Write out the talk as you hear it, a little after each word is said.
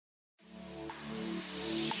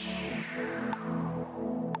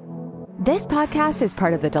This podcast is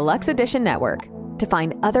part of the Deluxe Edition Network. To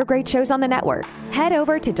find other great shows on the network, head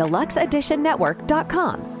over to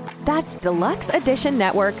deluxeeditionnetwork.com. That's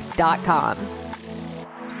deluxeeditionnetwork.com.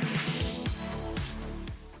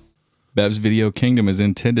 Bev's Video Kingdom is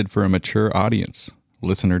intended for a mature audience.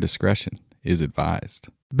 Listener discretion is advised.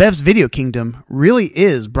 Bev's Video Kingdom really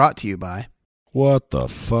is brought to you by... What the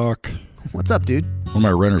fuck? What's up, dude? One of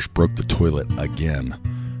my renters broke the toilet again.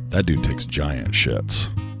 That dude takes giant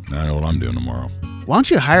shits. Now I know what I'm doing tomorrow. Why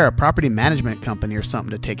don't you hire a property management company or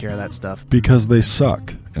something to take care of that stuff? Because they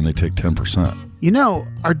suck, and they take 10%. You know,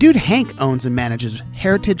 our dude Hank owns and manages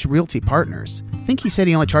Heritage Realty Partners. I think he said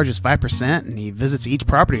he only charges 5%, and he visits each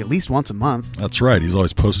property at least once a month. That's right. He's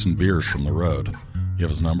always posting beers from the road. You have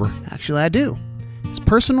his number? Actually, I do. His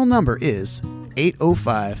personal number is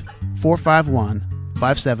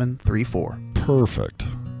 805-451-5734. Perfect.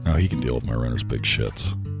 Now he can deal with my renter's big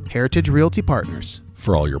shits. Heritage Realty Partners.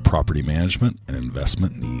 For all your property management and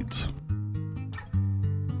investment needs.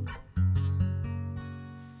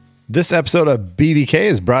 This episode of BVK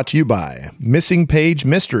is brought to you by Missing Page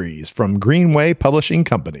Mysteries from Greenway Publishing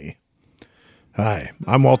Company. Hi,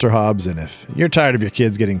 I'm Walter Hobbs, and if you're tired of your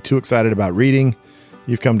kids getting too excited about reading,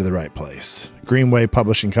 you've come to the right place. Greenway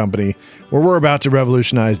Publishing Company, where we're about to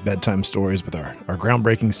revolutionize bedtime stories with our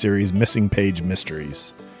groundbreaking series, Missing Page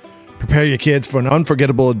Mysteries. Prepare your kids for an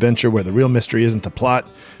unforgettable adventure where the real mystery isn't the plot,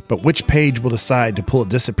 but which page will decide to pull a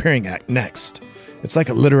disappearing act next. It's like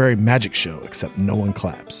a literary magic show, except no one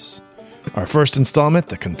claps. Our first installment,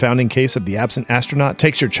 The Confounding Case of the Absent Astronaut,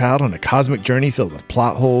 takes your child on a cosmic journey filled with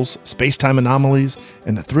plot holes, space-time anomalies,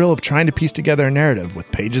 and the thrill of trying to piece together a narrative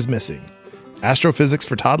with pages missing. Astrophysics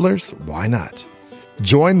for toddlers? Why not?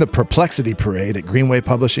 Join the Perplexity Parade at Greenway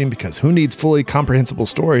Publishing, because who needs fully comprehensible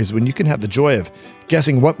stories when you can have the joy of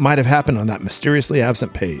guessing what might have happened on that mysteriously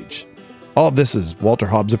absent page. All of this is Walter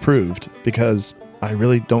Hobbs approved, because I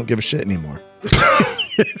really don't give a shit anymore.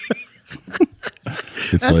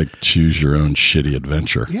 It's like choose your own shitty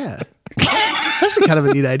adventure. Yeah. That's actually kind of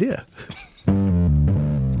a neat idea. I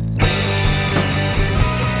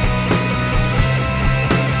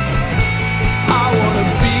wanna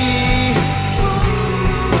be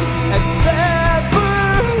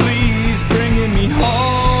at Beverly's, bringing me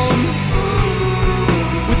home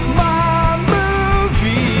with my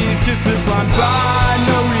movies, just a blind by,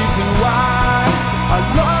 no reason why. I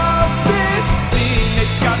love this scene.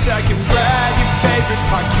 It's got Zach and Brad, your favorite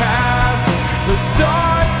podcast. Let's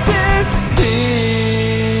start this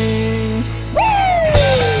thing. Woo!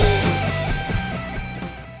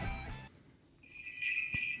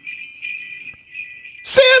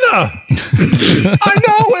 Santa! I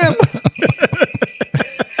know him!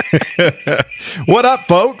 What up,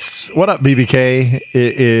 folks? What up, BBK?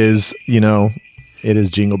 It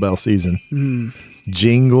is Jingle Bell season.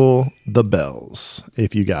 Jingle the bells,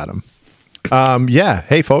 if you got them.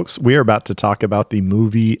 Hey, folks, we are about to talk about the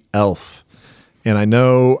movie Elf. And I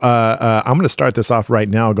know I'm going to start this off right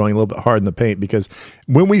now going a little bit hard in the paint, because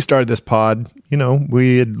when we started this pod,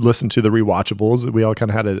 we had listened to the Rewatchables. We all kind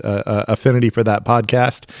of had a affinity for that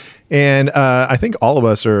podcast. And I think all of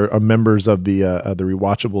us are members of the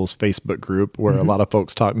Rewatchables Facebook group, where a lot of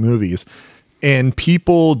folks talk movies. And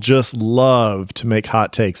people just love to make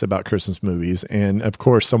hot takes about Christmas movies. And of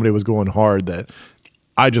course, somebody was going hard that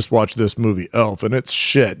I just watched this movie Elf and it's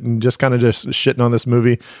shit, and just shitting on this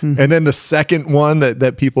movie. And then the second one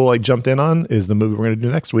that people like jumped in on is the movie we're going to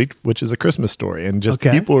do next week, which is A Christmas Story. And just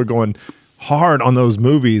people are going hard on those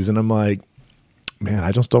movies. And I'm like, man,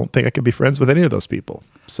 I just don't think I could be friends with any of those people.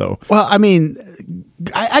 So, well, I mean,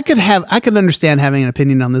 I could understand having an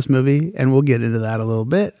opinion on this movie, and we'll get into that a little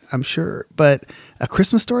bit, I'm sure. But A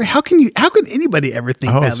Christmas Story, how can anybody ever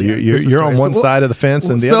think badly? So you're on one side of the fence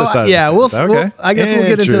and the other side. Yeah, of the fence. I guess we'll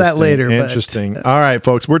get into that later. Interesting. All right,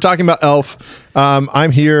 folks, we're talking about Elf.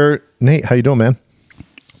 I'm here. Nate, how you doing, man?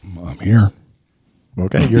 I'm here.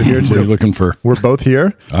 Okay, you're here too. What are you looking for? We're both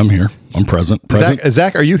here. I'm here. I'm present.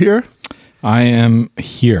 Zach, are you here? I am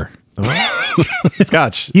here.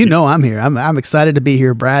 Scotch. I'm here. I'm excited to be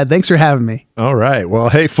here, Brad. Thanks for having me. All right. Well,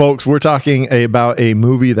 hey, folks, we're talking about a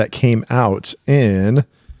movie that came out in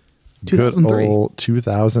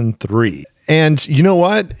 2003. And you know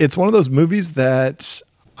what? It's one of those movies that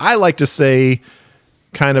I like to say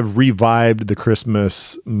kind of revived the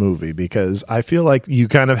Christmas movie, because I feel like you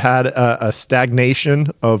kind of had a stagnation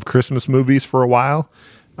of Christmas movies for a while.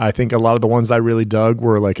 I think a lot of the ones I really dug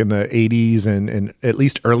were like in the 80s and at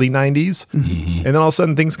least early 90s. And then all of a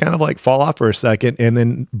sudden things kind of like fall off for a second, and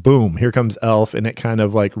then boom, here comes Elf, and it kind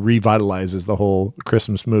of like revitalizes the whole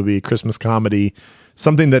Christmas movie, Christmas comedy,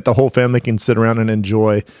 something that the whole family can sit around and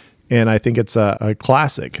enjoy. and I think it's a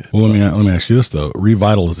classic. Well, let me ask you this though.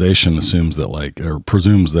 Revitalization assumes that or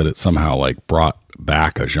presumes that it somehow brought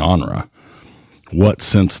back a genre. What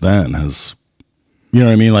since then has, you know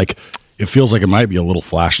what I mean? It feels like it might be a little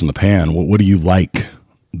flash in the pan. What do you like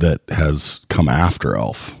that has come after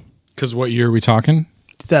Elf? Because what year are we talking?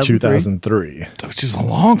 2003. Which is a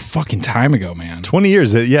long fucking time ago, man. 20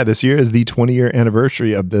 years. Yeah, this year is the 20-year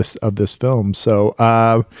anniversary of this film. So,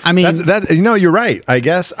 I mean, that's you're right. I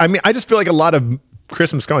guess. I mean, I just feel like a lot of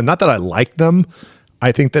Christmas comedy. Not that I like them.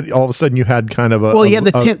 I think that all of a sudden you had kind of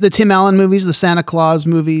the Tim Allen movies, the Santa Claus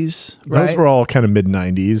movies. Right? Those were all kind of mid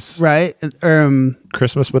 90s, right?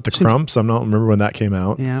 Christmas with the Crumps. I don't remember when that came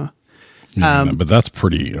out. Yeah, but that's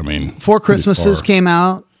pretty. I mean, Four Christmases came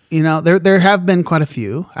out. You know, there have been quite a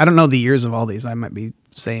few. I don't know the years of all these. I might be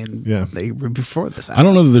saying they were before this. I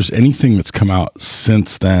don't know that there's anything that's come out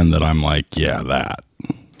since then that I'm like, yeah, that.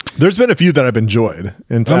 There's been a few that I've enjoyed.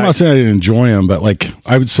 In fact, I'm not saying I didn't enjoy them, but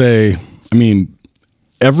I would say, I mean,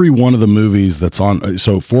 every one of the movies that's on.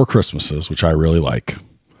 So Four Christmases, which I really like.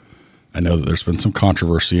 I know that there's been some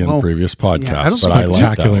controversy in previous podcasts, but I like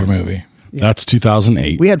that spectacular movie. Yeah. That's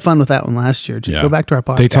 2008. We had fun with that one last year. Just go back to our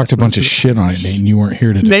podcast. They talked a bunch of shit on it, Nate, and you weren't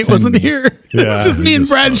here to defend Nate wasn't me. here. It was just me and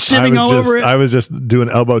Brad shitting all over it. I was just doing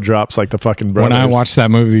elbow drops like the fucking brothers. When I watched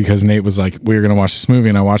that movie, because Nate was like, we were going to watch this movie,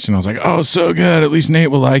 and I watched it, and I was like, oh, so good. At least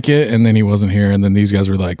Nate will like it. And then he wasn't here, and then these guys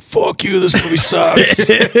were like, fuck you, this movie sucks.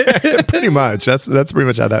 Pretty much. That's pretty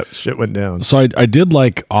much how that shit went down. So I did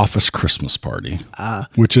like Office Christmas Party,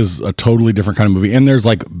 which is a totally different kind of movie. And there's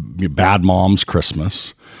Bad Moms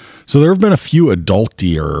Christmas. So there have been a few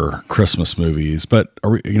adultier Christmas movies, but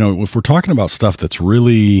if we're talking about stuff that's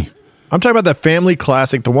really, I'm talking about that family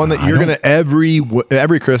classic, the one that you're gonna every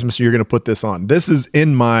Christmas you're gonna put this on. This is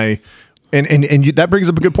in my. And that brings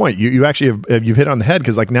up a good point. You actually you've hit on the head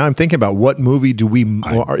because now I'm thinking about what movie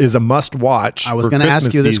is a must watch. I was going to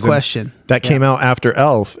ask you this question that came out after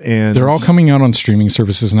Elf, and they're all coming out on streaming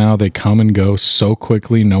services now. They come and go so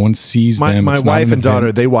quickly, no one sees them. My wife and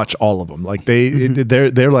daughter, they watch all of them.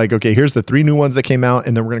 They're like, okay, here's the 3 new ones that came out,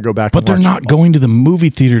 and then we're going to go back. But they're not going to the movie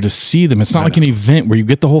theater to see them. It's not like an event where you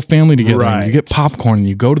get the whole family together, and you get popcorn, and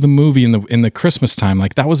you go to the movie in the Christmas time.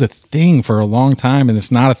 That was a thing for a long time, and it's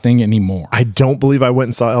not a thing anymore. I don't believe I went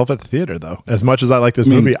and saw Elf at the theater, though. As much as I like this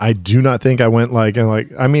movie, I do not think I went I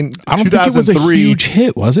don't think it was a huge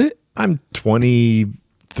hit, was it? I'm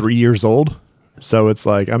 23 years old, so it's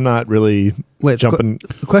I'm not really jumping.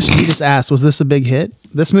 The question you just asked, was this a big hit,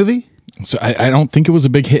 this movie? So I don't think it was a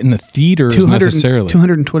big hit in the theater necessarily.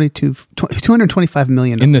 225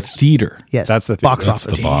 million in the theater. Yes, that's the box that's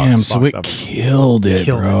office. Damn, so it killed it,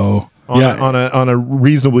 bro. On a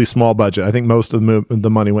reasonably small budget. I think most of the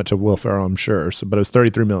money went to Will Ferrell, I'm sure. But it was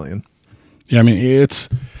 $33 million. Yeah, I mean,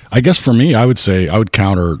 I guess for me, I would say I would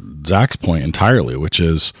counter Zach's point entirely, which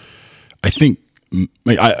is, I think,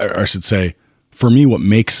 I should say, for me, what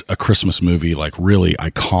makes a Christmas movie really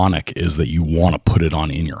iconic is that you want to put it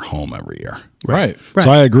on in your home every year. Right. So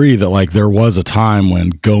I agree that there was a time when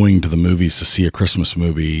going to the movies to see a Christmas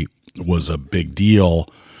movie was a big deal,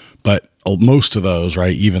 but most of those,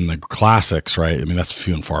 right, even the classics, right, I mean, that's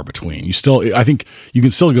few and far between. I think you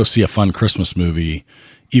can still go see a fun Christmas movie,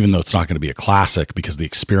 even though it's not going to be a classic, because the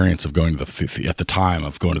experience of going to at the time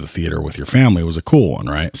of going to the theater with your family was a cool one,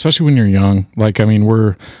 right? Especially when you're young.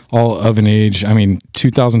 We're all of an age.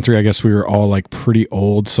 2003, I guess we were all pretty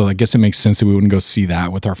old, so I guess it makes sense that we wouldn't go see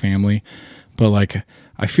that with our family. But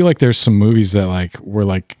I feel like there's some movies that were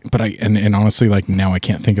but and honestly, now I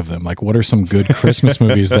can't think of them. What are some good Christmas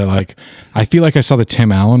movies that I feel like I saw the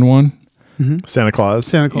Tim Allen one. Mm-hmm. Santa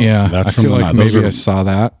Claus. Yeah, I feel like maybe I saw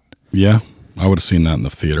that. Yeah. I would have seen that in the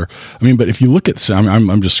theater. But if you look at,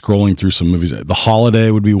 I'm just scrolling through some movies. The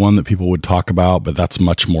Holiday would be one that people would talk about, but that's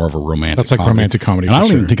much more of a romantic. That's romantic comedy. And I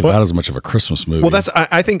don't even think of that as much of a Christmas movie. Well,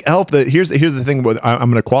 I think Elf. Here's the thing.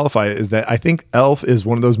 I'm going to qualify it is that I think Elf is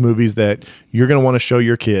one of those movies that you're going to want to show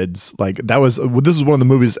your kids. This is one of the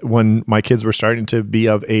movies when my kids were starting to be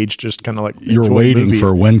of age, just kind of you're waiting movies.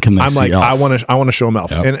 For when can they see Elf? I want to show them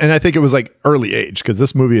Elf, yep. and I think it was early age because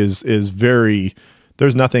this movie is very.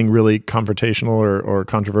 There's nothing really confrontational or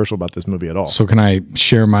controversial about this movie at all. So can I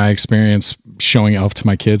share my experience showing Elf to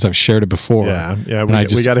my kids? I've shared it before. Yeah.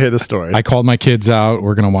 We got to hear the story. I called my kids out.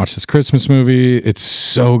 We're going to watch this Christmas movie. It's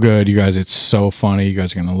so good, you guys. It's so funny. You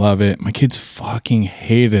guys are going to love it. My kids fucking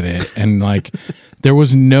hated it. And there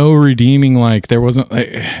was no redeeming, there wasn't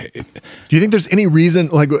Do you think there's any reason,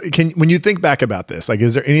 when you think back about this,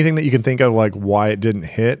 is there anything that you can think of, why it didn't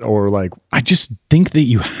hit or I just think that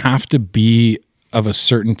you have to be of a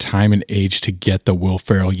certain time and age to get the Will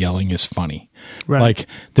Ferrell yelling is funny. Right. Like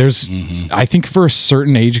there's, I think for a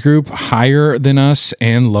certain age group, higher than us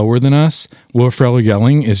and lower than us, Will Ferrell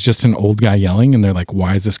yelling is just an old guy yelling, and they're like,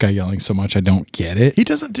 "Why is this guy yelling so much? I don't get it." He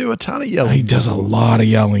doesn't do a ton of yelling. He does a lot of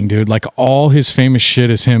yelling, dude. Like all his famous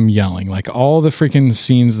shit is him yelling. Like all the freaking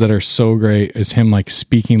scenes that are so great is him like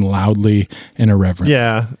speaking loudly and irreverent.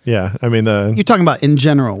 Yeah. I mean, You're talking about in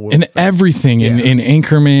general. In everything, in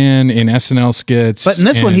Anchorman, in SNL skits. But in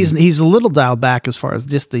this one, and- he's a little dialed back as far as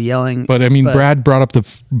just the yelling. But I mean, Brad brought up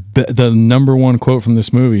the number one quote from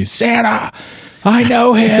this movie: "Santa, I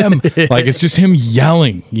know him." Like it's just him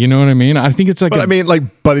yelling. You know what I mean? I think it's like. But I mean,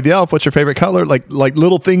 like Buddy the Elf, what's your favorite color? Like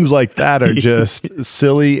little things like that are just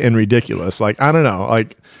silly and ridiculous. Like I don't know.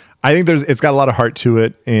 Like I think it's got a lot of heart to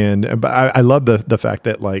it, but I love the fact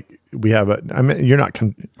that like we have a. I mean, you're not.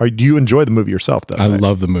 Do you enjoy the movie yourself though? I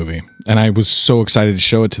love the movie, and I was so excited to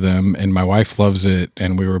show it to them, and my wife loves it,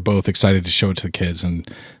 and we were both excited to show it to the kids, and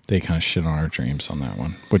they kind of shit on our dreams on that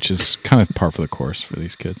one, which is kind of par for the course for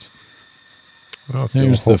these kids. Well, it's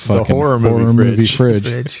There's the fucking horror movie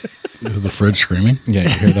fridge. The fridge screaming. Yeah, you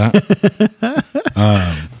hear that?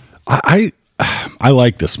 I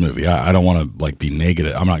like this movie. I don't want to like be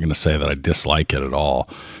negative. I'm not going to say that I dislike it at all.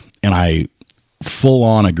 And I full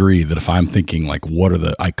on agree that if I'm thinking like what are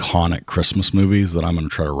the iconic Christmas movies that I'm going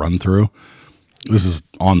to try to run through, this is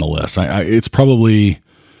on the list. It's probably,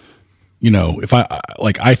 if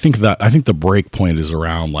I think the break point is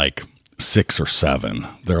around like 6 or 7.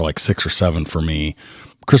 They're like 6 or 7 for me.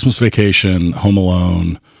 Christmas Vacation, Home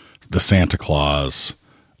Alone, The Santa Claus,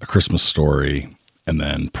 A Christmas Story, and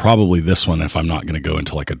then probably this one if I'm not going to go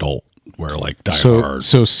into like adult where like Die Hard.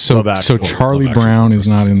 So Charlie Brown is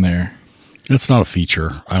not in there. It's not a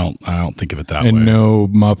feature. I don't think of it that way. And no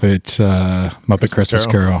Muppet Christmas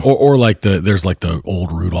Carol. Or like there's like the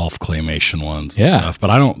old Rudolph claymation ones and Yeah. stuff. But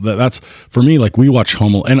I don't, that's for me, like we watch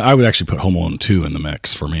Home Alone, and I would actually put Home Alone 2 in the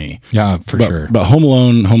mix for me. Yeah, sure. But Home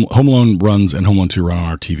Alone runs and Home Alone 2 run on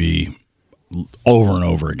our TV over and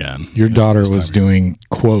over again. Your daughter was doing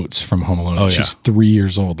quotes from Home Alone. Oh, yeah. She's 3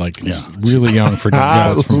 years old. Like, it's really young for doing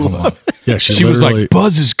quotes from Home Alone. Yeah, She was like,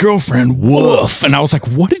 Buzz's girlfriend, woof. And I was like,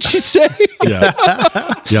 what did she say? Yeah,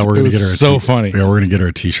 we're gonna get her. So funny. Yeah, we're gonna get her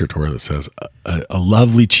a T-shirt to wear that says a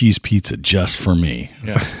lovely cheese pizza just for me.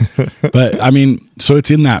 Yeah. But I mean, so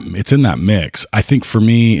it's in that mix. I think for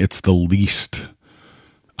me, it's the least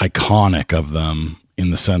iconic of them in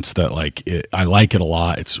the sense that like I like it a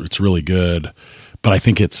lot. It's really good, but I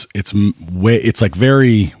think it's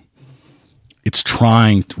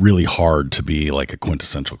trying really hard to be like a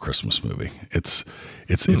quintessential Christmas movie. It's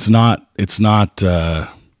not.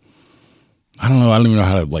 I don't know. I don't even know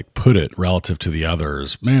how to like put it relative to the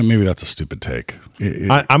others. Man, maybe that's a stupid take.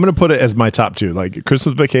 I'm going to put it as my top 2. Like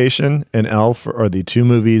Christmas Vacation and Elf are the 2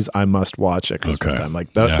 movies I must watch at Christmas time.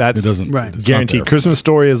 Like that's it doesn't, right. it's not guaranteed. there. Christmas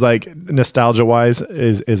Story is like nostalgia wise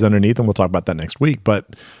is underneath, and we'll talk about that next week.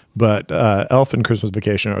 But Elf and Christmas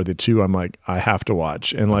Vacation are the 2 I'm like I have to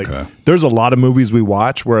watch. And like there's a lot of movies we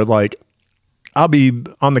watch where like I'll be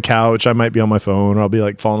on the couch, I might be on my phone, or I'll be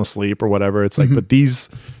like falling asleep or whatever. It's like, but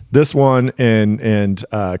this one and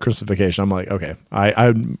Christmas Vacation, I'm like, okay,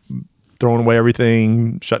 I'm throwing away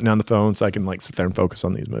everything, shutting down the phone so I can like sit there and focus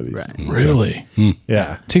on these movies. Right. Really?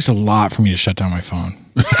 Yeah. It takes a lot for me to shut down my phone.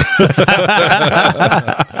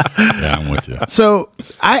 Yeah, I'm with you. So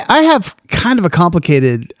I have kind of a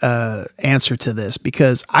complicated answer to this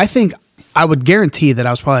because I think I would guarantee that I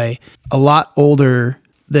was probably a lot older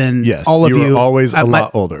than Yes, all of you. You were always a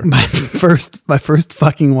lot older. My first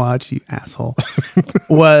fucking watch, you asshole,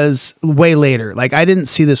 was way later. Like I didn't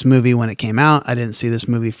see this movie when it came out. I didn't see this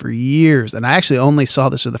movie for years, and I actually only saw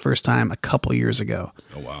this for the first time a couple years ago.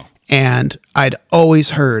 Oh wow! And I'd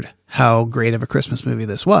always heard how great of a Christmas movie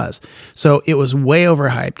this was. So it was way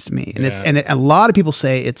overhyped to me. And a lot of people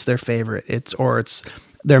say it's their favorite. It's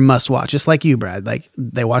their must watch, just like you, Brad. Like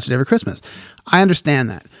they watch it every Christmas. I understand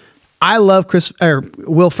that. I love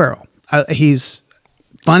Will Ferrell. He's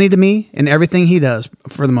funny to me in everything he does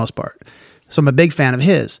for the most part. So I'm a big fan of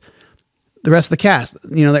his. The rest of the cast,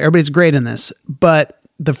 everybody's great in this. But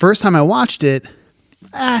the first time I watched it,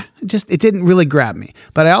 it didn't really grab me.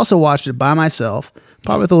 But I also watched it by myself,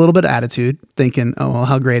 probably with a little bit of attitude, thinking, oh, well,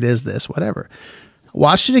 how great is this? Whatever.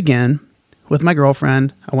 Watched it again with my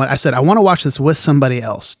girlfriend. I said, I want to watch this with somebody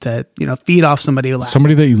else to, feed off somebody.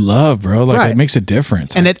 Somebody that you love, bro. Like Right. It makes a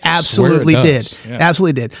difference. And I it absolutely swear it did. does. Yeah.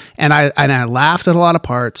 Absolutely did. And I laughed at a lot of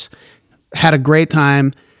parts, had a great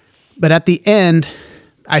time. But at the end,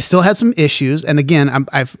 I still had some issues. And again,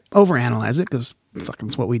 I've overanalyzed it because fucking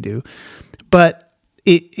it's what we do. But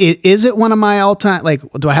is it one of my all-time, like,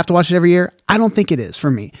 do I have to watch it every year? I don't think it is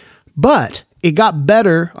for me. But it got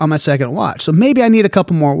better on my second watch. So maybe I need a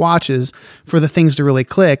couple more watches for the things to really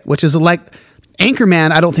click, which is like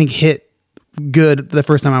Anchorman, I don't think hit good the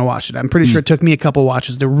first time I watched it. I'm pretty sure it took me a couple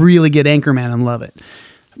watches to really get Anchorman and love it.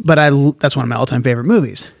 But that's one of my all-time favorite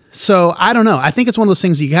movies. So I don't know. I think it's one of those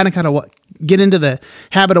things you kind of get into the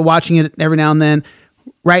habit of watching it every now and then.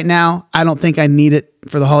 Right now, I don't think I need it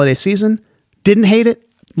for the holiday season. Didn't hate it.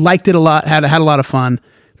 Liked it a lot. Had a lot of fun.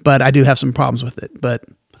 But I do have some problems with it. But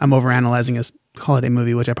I'm overanalyzing a holiday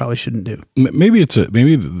movie, which I probably shouldn't do. Maybe it's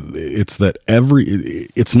that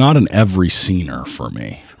it's not an every scener for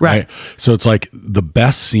me. Right. So it's like the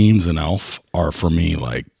best scenes in Elf are for me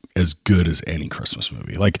like as good as any Christmas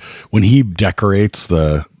movie. Like when he decorates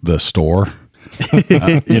the store,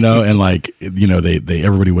 and like, they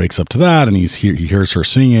everybody wakes up to that and he hears her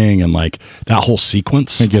singing and like that whole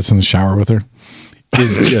sequence. He gets in the shower with her.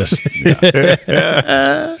 Is just,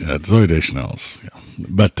 it's Zoe Deschanel's. Yeah.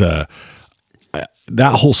 But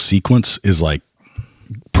that whole sequence is like,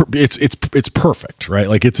 it's perfect, right?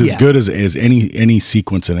 Like it's as good as any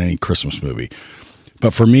sequence in any Christmas movie.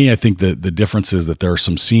 But for me, I think the difference is that there are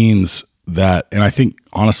some scenes that, and I think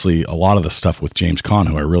honestly, a lot of the stuff with James Caan,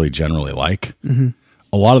 who I really generally like,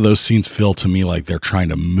 a lot of those scenes feel to me like they're trying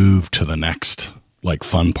to move to the next like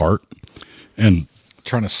fun part, and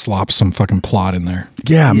trying to slop some fucking plot in there.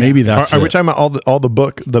 Yeah, maybe that's. Are we talking about all the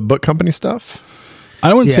book company stuff?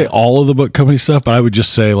 I wouldn't say all of the book company stuff, but I would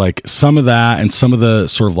just say like some of that and some of the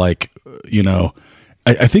sort of like,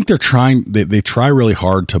 I think they're trying, they try really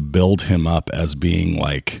hard to build him up as being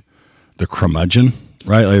like the curmudgeon,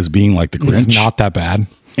 right? Like as being like the Grinch. It's not that bad.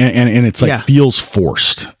 And it's like feels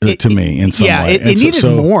forced to me in some way. It needed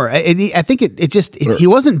more. I think he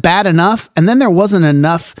wasn't bad enough. And then there wasn't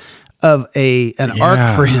enough of an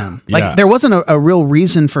arc for him. Like there wasn't a real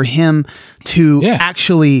reason for him to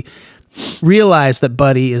actually realize that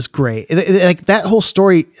Buddy is great. Like that whole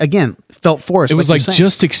story again felt forced. It was like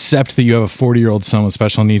just accept that you have a 40-year-old son with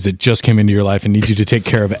special needs that just came into your life and needs you to take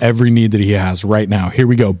care of every need that he has right now. Here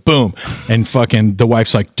we go. Boom. And fucking the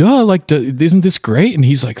wife's like, duh, like, isn't this great? And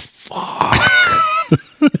he's like, fuck.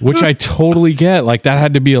 Which I totally get. Like that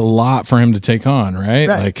had to be a lot for him to take on, right?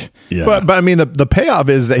 Like, But I mean, the payoff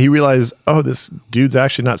is that he realized, oh, this dude's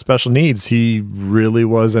actually not special needs. He really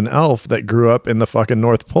was an elf that grew up in the fucking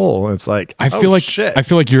North Pole. And it's like, I feel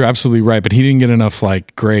like you're absolutely right, but he didn't get enough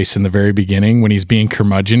like grace in the very beginning when he's being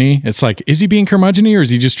curmudgeon-y. It's like, is he being curmudgeon-y or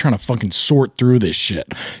is he just trying to fucking sort through this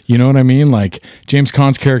shit? You know what I mean? Like James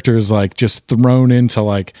Caan's character is like just thrown into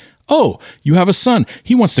like, oh, you have a son.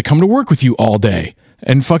 He wants to come to work with you all day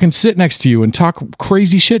and fucking sit next to you and talk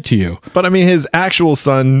crazy shit to you. But I mean, his actual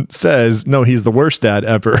son says, no, he's the worst dad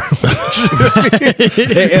ever. He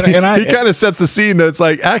kind of sets the scene that it's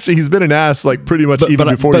like, actually, he's been an ass like pretty much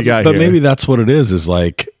before he got here. But maybe that's what it is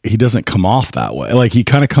like, he doesn't come off that way. Like he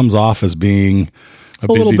kind of comes off as being a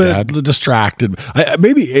busy little bit dad. Distracted.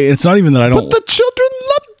 Maybe it's not even that I don't. But the children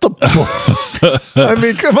love the books. I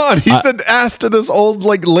mean, come on. He's an ass to this old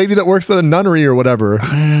like lady that works at a nunnery or whatever.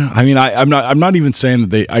 I mean, I'm not even saying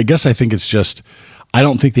that I guess I think it's just, I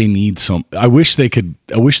don't think they need some. I wish they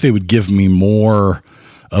would give me more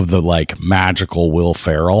of the like magical Will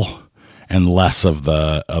Ferrell and less of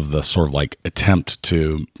the sort of like attempt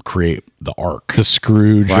to create the arc, the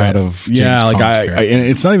Scrooge out of James and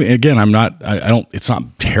it's not even, again, it's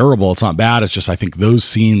not terrible, it's not bad, it's just I think those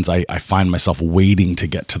scenes I find myself waiting to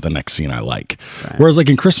get to the next scene I like. Right. Whereas like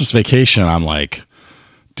in Christmas Vacation, I'm like,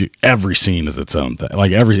 dude, every scene is its own thing.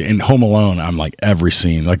 Like in Home Alone, I'm like every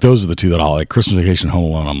scene. Like those are the two that I'll like. Christmas Vacation, Home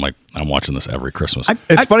Alone. I'm like, I'm watching this every Christmas.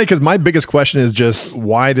 It's funny because my biggest question is just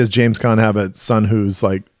why does James Caan have a son who's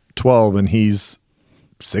like 12 and he's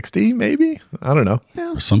 60 maybe? I don't know.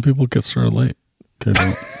 Yeah. Some people get started late. Okay,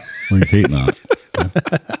 we hate that. Okay.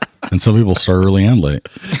 And some people start early and late.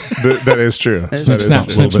 That is true. Snip,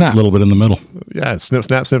 snap, snip, snap. A little bit in the middle. Yeah, snip,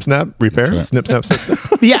 snap, repair. Right. Snip, snap, snip,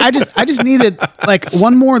 snap. Yeah, I just needed like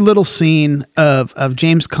one more little scene of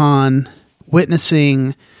James Caan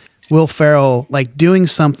witnessing Will Ferrell like doing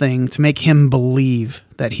something to make him believe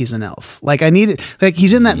that he's an elf. Like I needed, like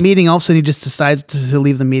he's in that meeting, all of a sudden he just decides to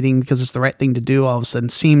leave the meeting because it's the right thing to do. All of a sudden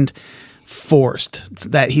seemed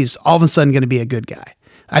forced that he's all of a sudden going to be a good guy.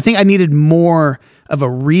 I think I needed more of a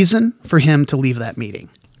reason for him to leave that meeting.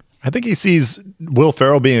 I think he sees Will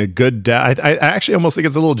Ferrell being a good dad. I actually almost think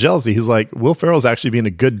it's a little jealousy. He's like, Will Ferrell's actually being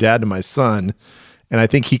a good dad to my son. And I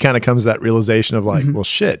think he kind of comes to that realization of like, well,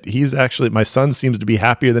 shit, my son seems to be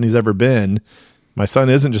happier than he's ever been. My son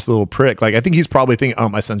isn't just a little prick. Like, I think he's probably thinking, oh,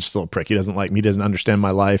 my son's just a little prick. He doesn't like me. He doesn't understand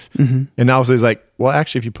my life. And now he's like, well,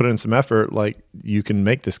 actually, if you put in some effort, like you can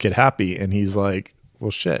make this kid happy. And he's like,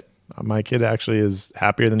 well, shit, my kid actually is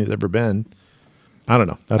happier than he's ever been. I don't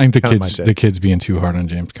know. I think kinda my take. the kids being too hard on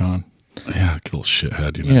James Caan. Yeah, a little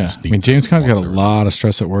shithead. You know, Yeah, just I mean needs James Caan's got a everything. lot of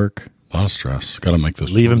stress at work. A lot of stress. Got to make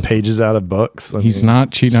this. Leaving pages out of books. I He's mean,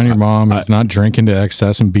 not cheating on your mom. He's not drinking to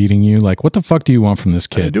excess and beating you. Like, what the fuck do you want from this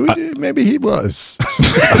kid? Maybe he was.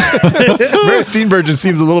 Mary Steenburgen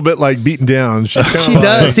seems a little bit like beaten down. She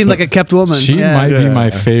does seem like a kept woman. She Yeah. might be my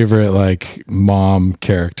favorite like mom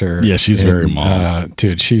character. Yeah, she's very mom.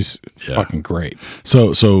 Dude, she's fucking great.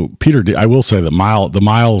 So Peter, I will say that the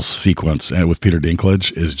Miles sequence with Peter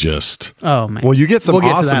Dinklage is just Oh man. Well, you get some We'll get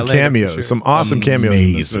to awesome that later, for cameos. sure. Some awesome cameos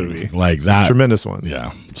in this movie. like that. Tremendous ones.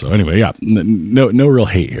 Yeah. So anyway, yeah, no real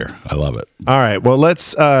hate here. I love it. All right. Well,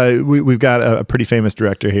 let's. We've got a pretty famous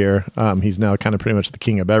director here. He's now kind of pretty much the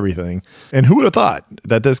king of everything. And who would have thought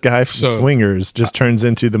that this guy from Swingers just turns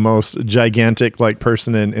into the most gigantic like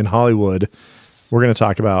person in Hollywood? We're going to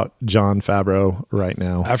talk about Jon Favreau right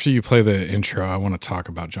now. After you play the intro, I want to talk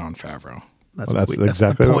about Jon Favreau. That's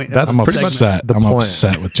exactly the point. That's I'm pretty upset. much the I'm plan.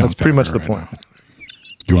 upset with Jon That's pretty much Favreau the right plan. now.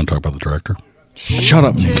 You want to talk about the director? Shut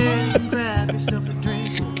up, Nate. Grab yourself a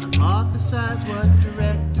drink, authorize what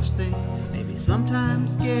directors think. Maybe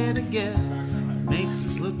sometimes get a guess, makes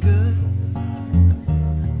us look good.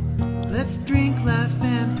 Let's drink, laugh,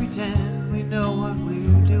 and pretend we know what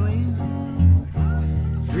we're doing.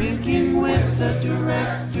 Drinking with the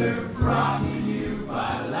director, brought to you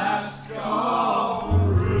by Last Call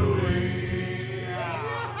Brewing.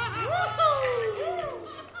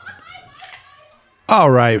 All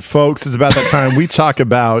right, folks, it's about that time we talk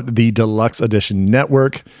about the Deluxe Edition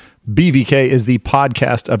Network. BVK is the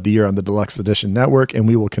podcast of the year on the Deluxe Edition Network, and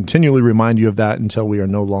we will continually remind you of that until we are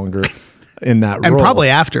no longer in that and role. probably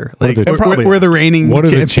after. Like are the- we're the reigning. What are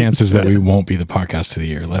the champions. chances that we won't be the podcast of the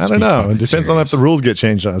year? Let's I don't be know. fucking It depends on if the serious. rules get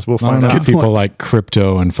changed on us. We'll I find don't know out. if people like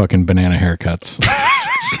crypto and fucking banana haircuts.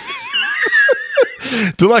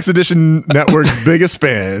 Deluxe Edition Network's biggest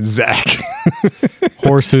fan, Zach.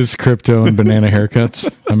 Horses, crypto, and banana haircuts.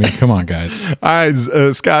 I mean, come on, guys. All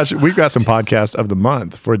right, Scotch, we've got some podcasts of the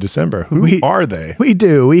month for December. Who are they? We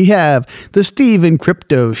do. We have the Steve and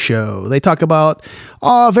Crypto Show. They talk about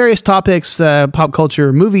various topics, pop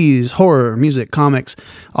culture, movies, horror, music, comics,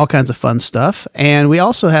 all kinds of fun stuff. And we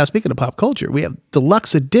also have, speaking of pop culture, we have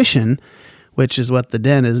Deluxe Edition, which is what the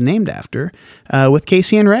den is named after, with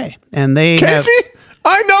Casey and Ray. And they have, Casey?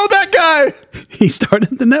 I know that guy. he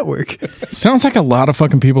started the network. Sounds like a lot of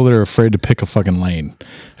fucking people that are afraid to pick a fucking lane.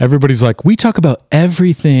 Everybody's like, we talk about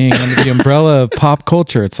everything under the umbrella of pop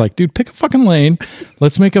culture. It's like, dude, pick a fucking lane.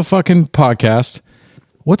 Let's make a fucking podcast.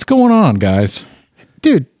 What's going on, guys?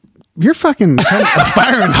 Dude, you're fucking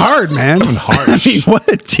aspiring hard, man. Harsh. I mean,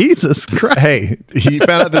 what? Jesus Christ. Hey, he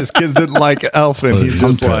found out that his kids didn't like Elf, and he's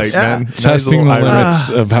just like, man, Testing the nice little limits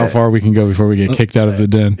of how far we can go before we get kicked out of the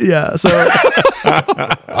den. Yeah. So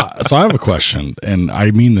So I have a question, and I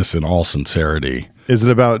mean this in all sincerity. Is it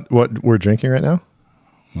about what we're drinking right now?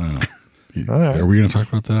 Wow. All right. Are we going to talk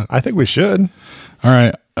about that? I think we should. All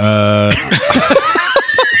right.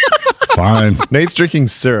 Fine. Nate's drinking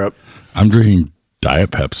syrup. I'm drinking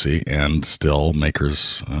Diet Pepsi and still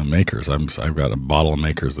Makers. I've got a bottle of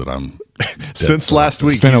Makers that I'm Since last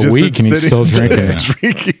week. It's been he's a just week and he's still drinking it.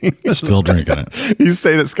 drinking. still drinking it. You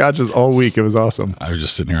say that scotches all week. It was awesome. I was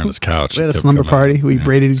just sitting here on this couch. we had a It kept slumber coming party. up. We Yeah.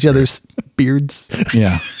 braided each other's beards.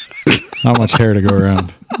 Yeah. Not much hair to go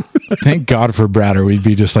around. Thank God for Bradder. We'd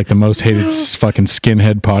be just like the most hated fucking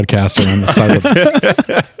skinhead podcaster on the side of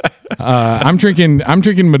I'm drinking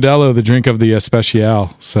Modelo, the drink of the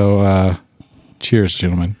Especial. So cheers,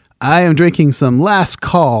 gentlemen. I am drinking some Last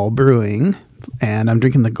Call Brewing, and I'm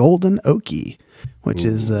drinking the Golden Oakie, which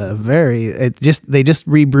is they just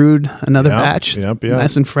rebrewed another Yep, batch. yep.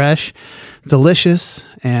 Nice and fresh, delicious,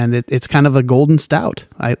 and it's kind of a golden stout.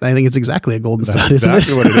 I think it's exactly a golden That's stout, isn't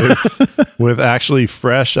exactly it? what it is. With actually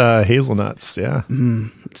fresh hazelnuts. Yeah.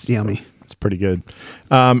 It's yummy. It's pretty good.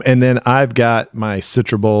 And then I've got my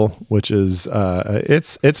Citra Bowl, which is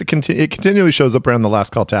it continually shows up around the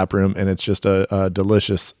Last Call tap room, and it's just a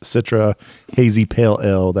delicious Citra hazy pale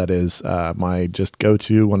ale that is my just go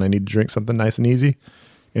to when I need to drink something nice and easy.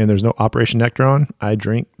 And there's no Operation Nectar on. I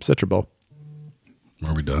drink Citra Bowl.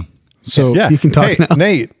 Are we done? So Yeah, You can talk hey, now.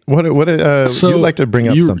 Nate. What you'd like to bring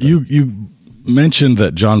up something? You mentioned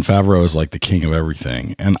that Jon Favreau is like the king of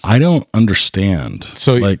everything, and I don't understand.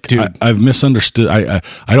 So, like, dude- I've misunderstood.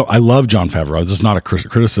 I love Jon Favreau. This is not a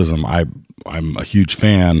criticism. I'm a huge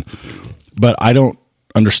fan, but I don't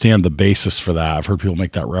understand the basis for that. I've heard people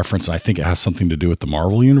make that reference, and I think it has something to do with the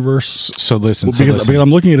Marvel universe. So listen. Because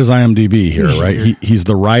I'm looking at his IMDb here, right? He's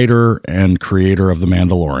the writer and creator of The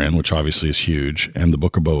Mandalorian, which obviously is huge, and the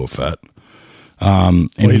Book of Boba Fett.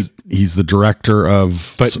 He's the director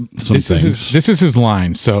of some things. This is his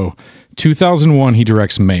line. So 2001, he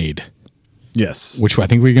directs Made. Yes. Which I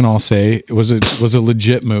think we can all say it was a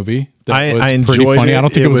legit movie. I enjoyed pretty funny. it. I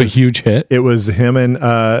don't think it was a huge hit. It was him and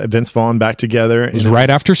Vince Vaughn back together. It was right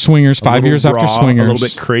after Swingers, 5 years after Swingers. A little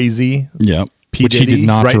bit crazy. Yep. Which he did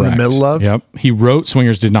not direct. In the middle of. Yep. He wrote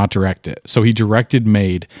Swingers, did not direct it. So he directed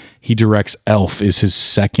Made. He directs Elf is his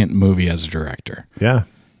second movie as a director. Yeah.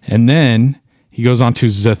 And then he goes on to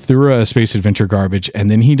Zathura, A Space Adventure Garbage. And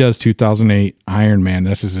then he does 2008 Iron Man.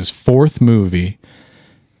 This is his fourth movie.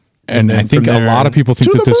 And I think a lot of people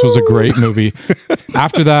think that this was a great movie.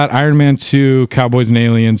 After that, Iron Man 2, Cowboys and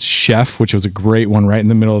Aliens, Chef, which was a great one right in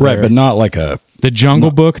the middle of right, but not like a... The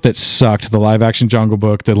Jungle Book that sucked, the live-action Jungle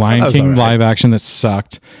Book, the Lion King live-action that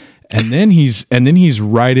sucked. And then he's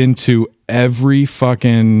right into every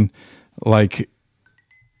fucking, like...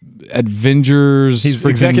 Avengers, he's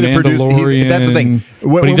executive producer. That's the thing.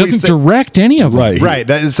 But he doesn't direct any of them. Right.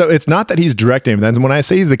 So it's not that he's directing. That's when I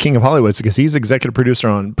say he's the king of Hollywood, it's because he's executive producer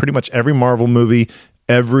on pretty much every Marvel movie,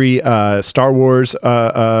 every Star Wars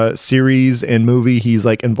series and movie he's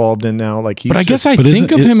like involved in now. Like, but I guess I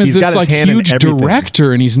think of him as this like huge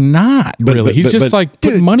director, and he's not really. He's just like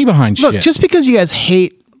putting money behind shit. Look, just because you guys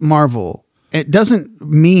hate Marvel, it doesn't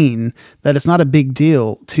mean that it's not a big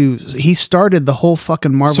deal he started the whole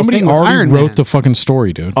fucking Marvel Somebody thing. Already wrote the fucking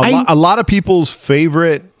story, dude. A lot of people's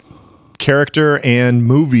favorite character and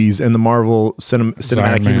movies in the Marvel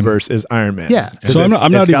cinematic universe is Iron Man. Yeah. So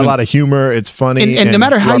I'm not got a lot of humor. It's funny. And no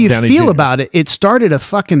matter how you feel about it, it started a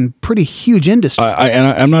fucking pretty huge industry.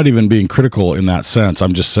 I'm not even being critical in that sense.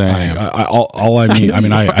 I'm just saying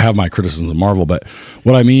I have my criticisms of Marvel, but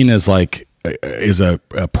what I mean is like, is a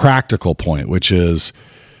practical point, which is,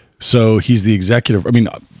 so he's the executive. I mean,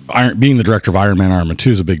 being the director of Iron Man 2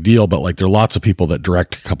 is a big deal, but like there are lots of people that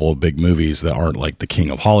direct a couple of big movies that aren't like the king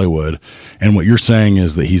of Hollywood. And what you're saying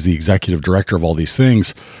is that he's the executive director of all these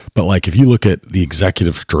things. But like, if you look at the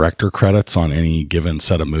executive director credits on any given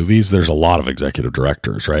set of movies, there's a lot of executive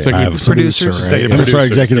directors, right? Executive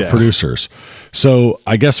producers. So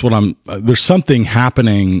I guess there's something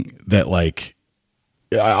happening that like,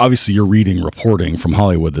 obviously you're reporting from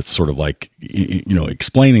Hollywood that's sort of like,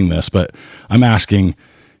 explaining this, but I'm asking,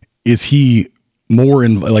 is he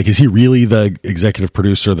is he really the executive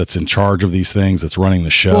producer that's in charge of these things, that's running the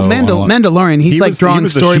show? Well, Mandalorian, he's like drawing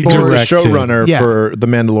storyboards. He was the showrunner for The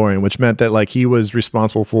Mandalorian, which meant that like he was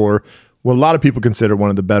responsible for what a lot of people consider one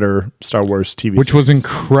of the better Star Wars TV series. Which was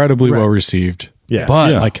incredibly well received. Yeah.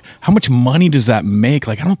 But like, how much money does that make?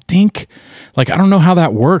 Like, I don't know how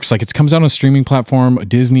that works. Like, it comes out on a streaming platform, a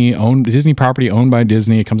Disney property owned by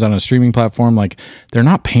Disney. It comes out on a streaming platform. Like, they're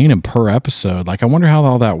not paying him per episode. Like, I wonder how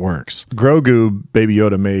all that works. Grogu, Baby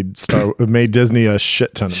Yoda made Disney a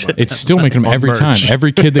shit ton of money. It's still making them every time.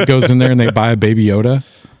 Every kid that goes in there and they buy a Baby Yoda.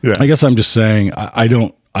 Yeah. I guess I'm just saying,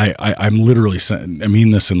 I'm literally saying, I mean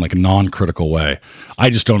this in like a non-critical way. I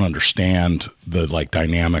just don't understand the like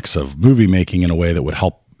dynamics of movie making in a way that would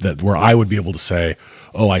help, that where I would be able to say,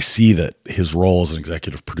 oh, I see that his role as an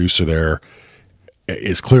executive producer there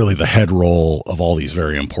is clearly the head role of all these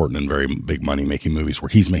very important and very big money making movies where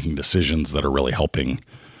he's making decisions that are really helping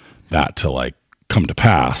that to like come to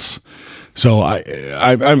pass. So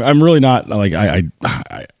I'm really not like, I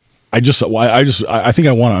think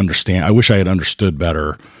I want to understand. I wish I had understood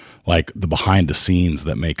better, like the behind the scenes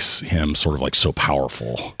that makes him sort of like so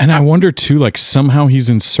powerful. And I wonder too, like somehow he's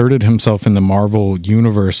inserted himself in the Marvel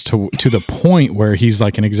universe to the point where he's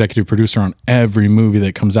like an executive producer on every movie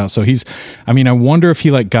that comes out. So I wonder if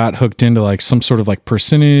he like got hooked into like some sort of like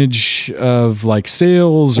percentage of like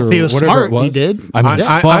sales or he was whatever smart, it was. He did.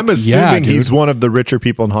 I'm assuming he's one of the richer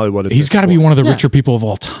people in Hollywood. He's got to be one of the richer people of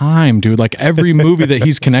all time, dude. Like every movie that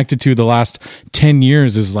he's connected to the last 10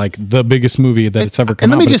 years is like the biggest movie that it's ever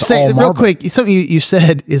come out. And let me just say real quick, something you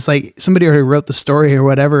said is like somebody already wrote the story or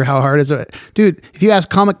whatever. How hard is it? Dude, if you ask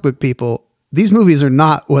comic book people, these movies are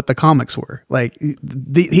not what the comics were. Like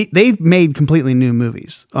they've made completely new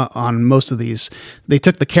movies on most of these. They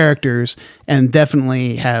took the characters and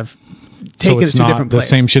definitely have taken it to different places.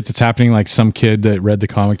 The same shit that's happening. Like some kid that read the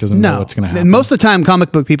comic doesn't know what's going to happen. And most of the time,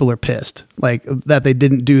 comic book people are pissed, like that they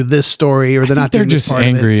didn't do this story or they're just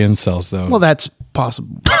angry incels, though. Well, that's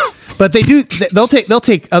possible. But they do. They'll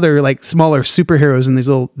take other like smaller superheroes in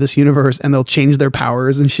this universe and they'll change their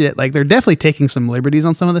powers and shit. Like they're definitely taking some liberties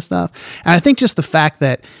on some of this stuff. And I think just the fact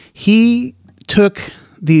that he took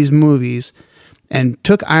these movies and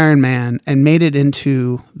took Iron Man and made it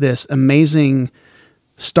into this amazing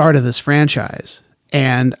start of this franchise.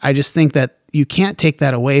 And I just think that you can't take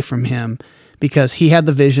that away from him because he had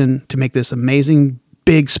the vision to make this amazing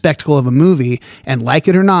big spectacle of a movie. And like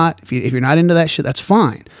it or not, if you're not into that shit, that's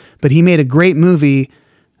fine. But he made a great movie.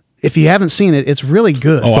 If you haven't seen it, it's really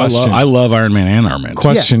good. Oh, I love Iron Man and Iron Man.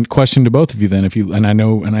 Question to both of you then,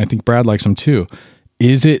 and I think Brad likes them too.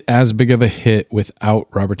 Is it as big of a hit without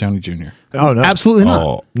Robert Downey Jr.? Oh no, absolutely not.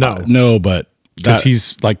 Oh, no, but because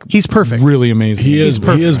he's perfect, really amazing. He is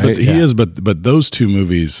perfect, but those two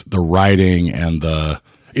movies, the writing and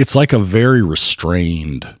it's like a very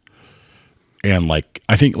restrained. And like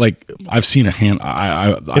I think like I've seen a hand.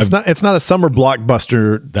 It's not a summer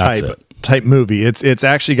blockbuster type movie. It's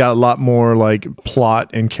actually got a lot more like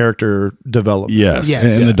plot and character development. Yes,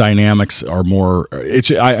 and the dynamics are more.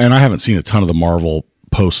 I haven't seen a ton of the Marvel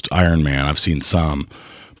post Iron Man. I've seen some,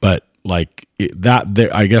 but like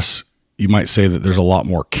I guess you might say that there's a lot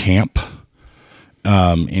more camp.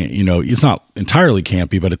 And, it's not entirely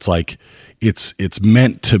campy, but it's like it's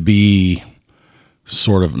meant to be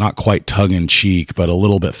sort of not quite tongue in cheek, but a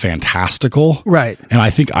little bit fantastical. Right. And I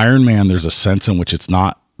think Iron Man, there's a sense in which it's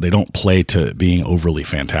not, they don't play to being overly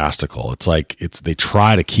fantastical. It's like, they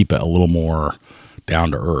try to keep it a little more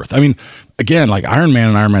down to earth. I mean, again, like Iron Man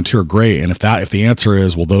and Iron Man 2 are great. And if the answer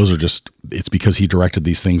is, well, those are just, it's because he directed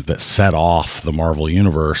these things that set off the Marvel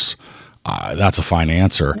universe. That's a fine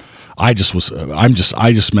answer. I feel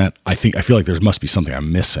like there must be something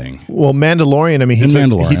I'm missing. Well, Mandalorian, I mean,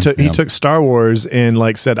 he took Star Wars and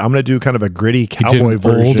like said, I'm going to do kind of a gritty cowboy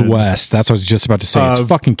version. Old West. That's what I was just about to say. It's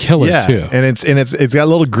fucking killer too. And it's got a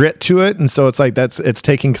little grit to it. And so it's like, it's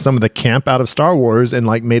taking some of the camp out of Star Wars and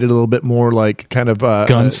like made it a little bit more like kind of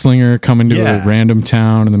gunslinger coming to a random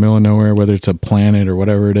town in the middle of nowhere, whether it's a planet or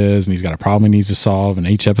whatever it is. And he's got a problem he needs to solve. And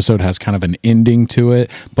each episode has kind of an ending to it,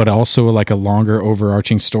 but also like a longer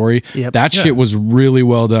overarching story. Yep. That shit was really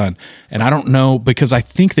well done. And I don't know, because I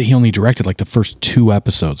think that he only directed like the first 2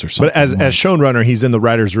 episodes or something. But as showrunner, he's in the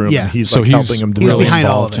writer's room. Yeah. And he's So like he's helping him really develop. behind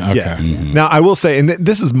all of it. Okay. Yeah. Mm-hmm. Now, I will say, and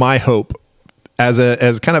this is my hope as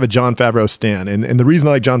kind of a Jon Favreau stan. And the reason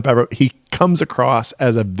I like Jon Favreau, he comes across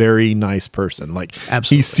as a very nice person. Like,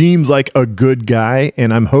 absolutely, he seems like a good guy.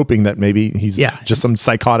 And I'm hoping that maybe he's just some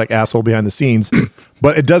psychotic asshole behind the scenes.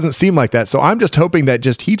 But it doesn't seem like that. So I'm just hoping that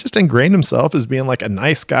he just ingrained himself as being like a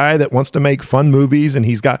nice guy that wants to make fun movies. And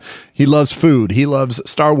he loves food. He loves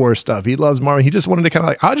Star Wars stuff. He loves Marvel. He just wanted to kind of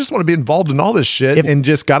like, I just want to be involved in all this shit, and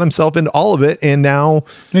just got himself into all of it. And now.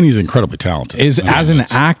 And he's incredibly talented. As an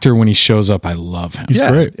actor, when he shows up, I love him. He's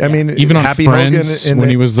great. I mean, even on Happy Friends, Hogan when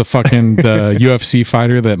he was the UFC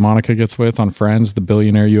fighter that Monica gets with on Friends, the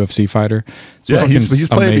billionaire UFC fighter. He's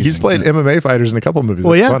played MMA fighters in a couple of movies.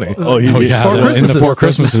 Well, That's yeah. funny. In the Four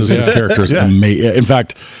Christmases. His character is amazing. In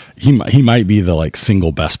fact, he might be the like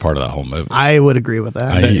single best part of that whole movie. I would agree with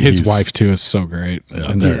that. His wife too is so great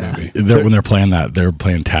in that movie. When they're playing that, they're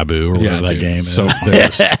playing Taboo or whatever that game is. So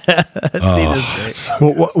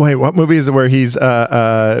Well, wait, what movie is it where he's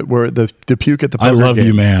where the puke at the poker I love game?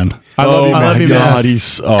 you, man. I love you, man. Oh my God,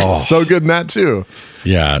 Yes. he's so good in that too.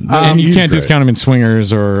 Yeah, and you he's can't great. discount him in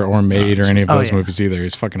Swingers or Maid or any of those movies either.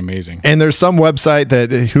 He's fucking amazing. And there's some website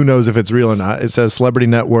that who knows if it's real or not. It says celebrity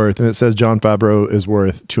net worth, and it says Jon Favreau is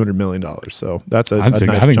worth $200 million. So that's I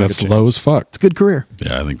think that's low as fuck. It's a good career.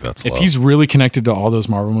 Yeah, I think that's If low. he's really connected to all those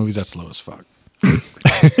Marvel movies, that's low as fuck.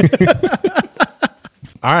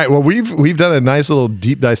 All right. Well, we've done a nice little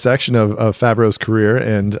deep dissection of Favreau's career,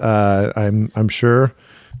 and I'm sure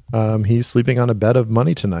he's sleeping on a bed of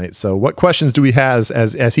money tonight. So, what questions do we have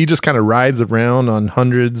as he just kind of rides around on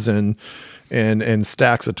hundreds and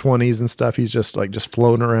stacks of 20s and stuff? He's just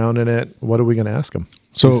floating around in it. What are we going to ask him?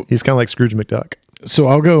 So he's kind of like Scrooge McDuck. So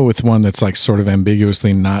I'll go with one that's like sort of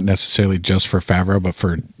ambiguously not necessarily just for Favreau, but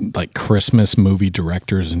for like Christmas movie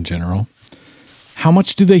directors in general. How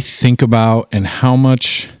much do they think about, and how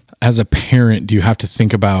much as a parent do you have to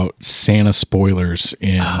think about Santa spoilers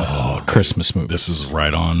in Christmas movies? This is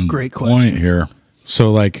right on Great point question. here.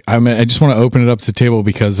 So like, I just want to open it up to the table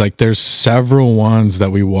because like there's several ones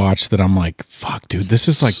that we watch that I'm like, fuck, dude, this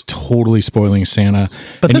is like totally spoiling Santa.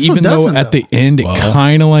 But and this one even though doesn't, at the end it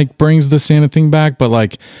kind of like brings the Santa thing back, but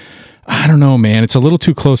like, I don't know, man. It's a little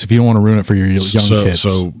too close if you don't want to ruin it for your young kids.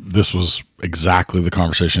 So this was exactly the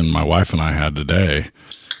conversation my wife and I had today,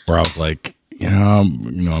 where I was like,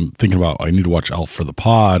 I'm thinking about, I need to watch Elf for the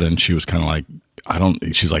pod. And she was kind of like,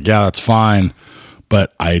 she's like, yeah, that's fine.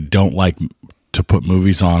 But I don't like to put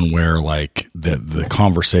movies on where like the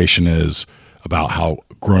conversation is about how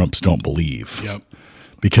grownups don't believe. Yep.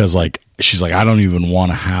 Because like, she's like, I don't even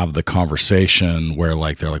want to have the conversation where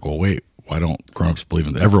like, they're like, well, wait, why don't grownups believe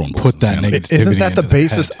in everyone? Put that Santa? negativity. Isn't that the into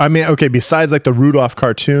basis? head. I mean, okay, besides like the Rudolph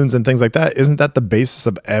cartoons and things like that, isn't that the basis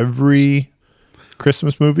of every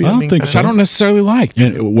Christmas movie? I don't think so. I don't necessarily like.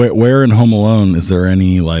 And where in Home Alone is there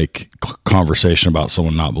any like conversation about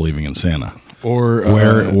someone not believing in Santa? Or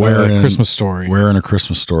Where in Christmas Story? Where in A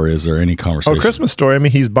Christmas Story is there any conversation? Oh, Christmas Story. I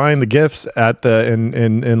mean, he's buying the gifts at the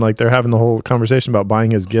and like they're having the whole conversation about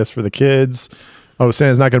buying his gifts for the kids. Oh,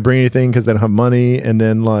 Santa's not going to bring anything because they don't have money, and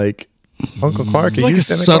then like Uncle Clark, like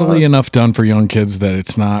it's subtly enough done for young kids that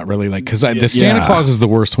it's not really like because the Santa Claus is the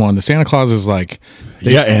worst one. The Santa Claus is like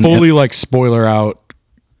they fully like spoiler out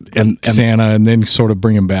and Santa and then sort of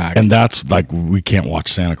bring him back. And that's like we can't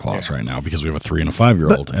watch Santa Claus right now because we have a 3 and a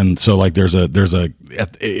 5-year-old. And so like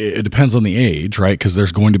it depends on the age, right? Because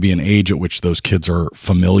there's going to be an age at which those kids are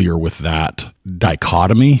familiar with that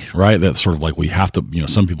dichotomy, right? That's sort of like we have to,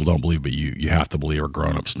 some people don't believe, but you have to believe, or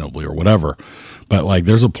grown-ups don't believe, or whatever. But like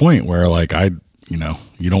there's a point where like you don't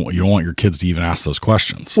want your kids to even ask those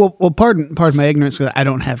questions. Well, pardon my ignorance because I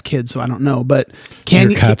don't have kids, so I don't know. But can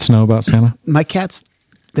your cats know about Santa? My cats,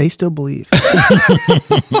 they still believe.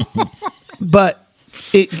 But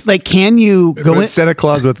can you go in Santa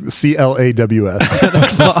Claus with CLAWS?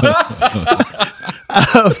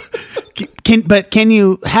 Can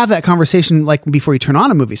you have that conversation like before you turn on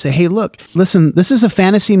a movie? Say, hey, look, listen, this is a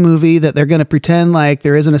fantasy movie that they're going to pretend like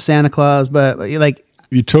there isn't a Santa Claus, but like.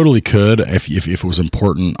 You totally could if it was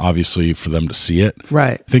important, obviously, for them to see it.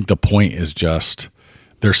 Right. I think the point is just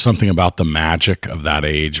there's something about the magic of that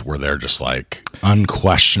age where they're just like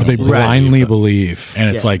unquestionably. They blindly believe.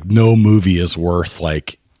 And it's like no movie is worth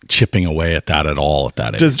like chipping away at that at all at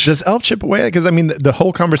that age. Does Elf chip away? Because I mean, the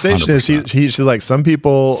whole conversation 100%. is he's like some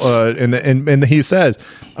people, and he says,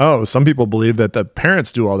 "Oh, some people believe that the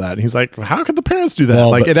parents do all that." And he's like, "How could the parents do that?"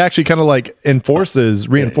 Well, like it actually kind of like reinforces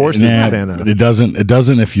Santa. It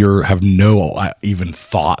doesn't if you have no even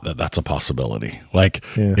thought that that's a possibility. Like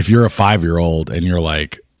if you're a 5-year-old and you're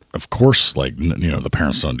like, of course, like the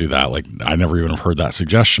parents don't do that. Like I never even have heard that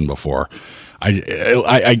suggestion before.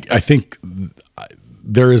 I think.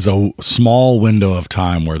 There is a small window of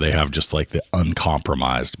time where they have just like the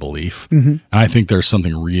uncompromised belief. Mm-hmm. And I think there's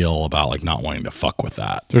something real about like not wanting to fuck with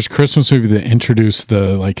that. There's a Christmas movie that introduced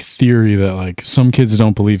the like theory that like some kids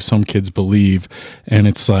don't believe, some kids believe. And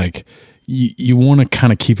it's like, you want to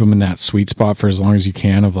kind of keep them in that sweet spot for as long as you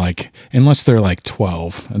can of like, unless they're like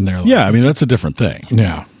 12 and they're like, yeah, I mean, that's a different thing.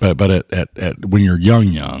 Yeah. But at when you're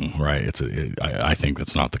young, right. I think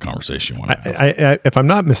that's not the conversation you want to have. If I'm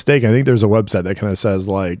not mistaken, I think there's a website that kind of says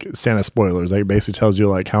like Santa spoilers. Like it basically tells you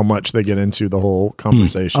like how much they get into the whole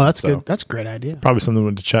conversation. Oh, that's good. That's a great idea. Probably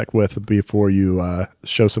something to check with before you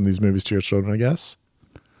show some of these movies to your children, I guess.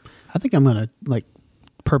 I think I'm going to like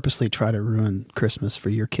purposely try to ruin Christmas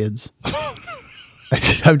for your kids.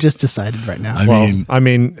 I've just decided right now. I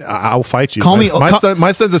mean, I'll fight you. Call me.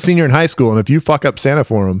 My son's a senior in high school, and if you fuck up Santa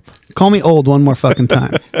for him, call me old one more fucking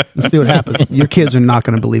time. Let's see what happens. Your kids are not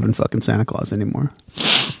going to believe in fucking Santa Claus anymore.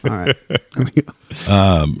 All right.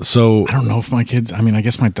 So I don't know if my kids. I mean, I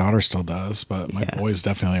guess my daughter still does, but my boys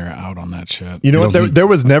definitely are out on that shit. You know what? There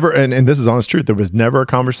was never, and this is honest truth. There was never a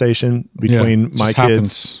conversation between my kids.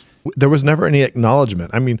 Happens. There was never any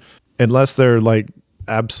acknowledgement. I mean, unless they're like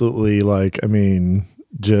absolutely like, I mean,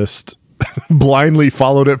 just blindly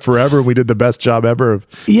followed it forever. We did the best job ever of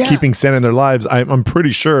keeping Santa in their lives. I'm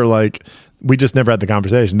pretty sure like we just never had the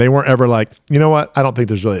conversation. They weren't ever like, you know what? I don't think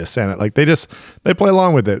there's really a Santa. Like they play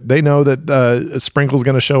along with it. They know that Sprinkle's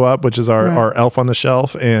going to show up, which is our elf on the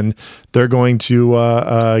shelf. And they're going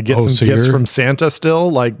to get some gifts from Santa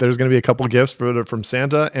still. Like there's going to be a couple gifts from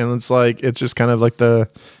Santa. And it's just kind of like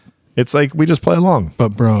it's like we just play along.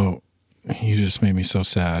 But bro, you just made me so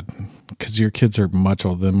sad because your kids are much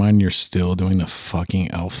older than mine. You're still doing the fucking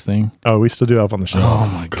elf thing. Oh, we still do Elf on the Shelf. Oh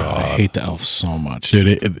my God. I hate the elf so much.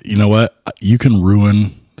 Dude, you know what? You can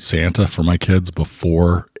ruin Santa for my kids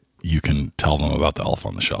before you can tell them about the Elf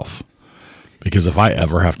on the Shelf. Because if I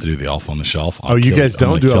ever have to do the Elf on the Shelf, you guys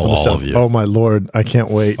don't do Elf on the Shelf. Oh my Lord, I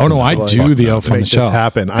can't wait. Oh no, I do the Elf on the Shelf.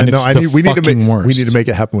 Happen. I know. We need to make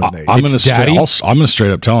it happen with Nate. I'm going to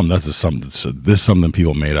straight up tell them this is something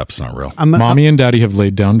people made up. It's not real. Mommy and Daddy have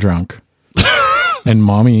laid down drunk, and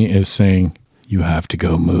Mommy is saying, "You have to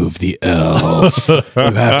go move the elf. You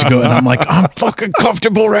have to go." And I'm like, "I'm fucking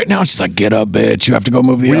comfortable right now." She's like, "Get up, bitch. You have to go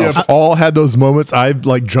move the elf." We have all had those moments. I've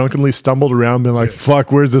like drunkenly stumbled around, been like,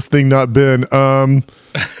 "Fuck, where's this thing not been?"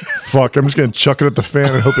 Fuck, I'm just gonna chuck it at the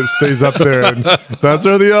fan and hope it stays up there. And that's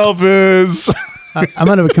where the elf is. I'm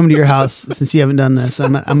gonna come to your house since you haven't done this.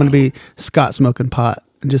 I'm gonna be Scott smoking pot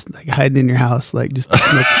and just like hiding in your house, like just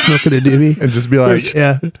smoking a doobie. And just be like,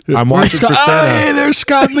 Yeah. I'm watching for Santa. Hey, there's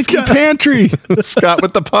Scott in the pantry. Scott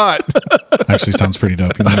with the pot. Actually sounds pretty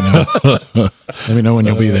dope. You let me know. Let me know when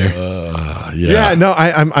you'll be there. Yeah, no,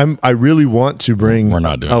 I really want to bring We're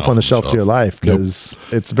not doing Elf on the Shelf to your life because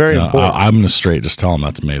it's very important. I'm going to straight just tell him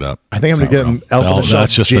that's made up. I think I'm going to get them Elf on the Shelf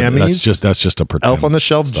jammies. That's just a pretend Elf on the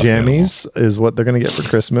Shelf stuffed jammies is what they're going to get for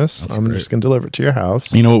Christmas. I'm just going to deliver it to your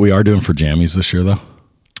house. You know what we are doing for jammies this year, though?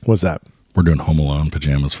 What's that? We're doing Home Alone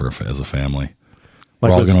pajamas as a family.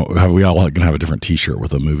 Like we all gonna have a different T-shirt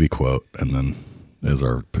with a movie quote, and then as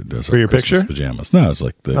our for your Christmas picture pajamas. No, it's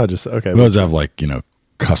like okay. We always have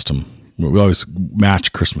custom. We always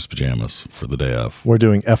match Christmas pajamas for the day of. We're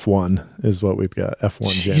doing F1 is what we've got. F1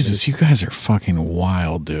 Jesus, jammies. you guys are fucking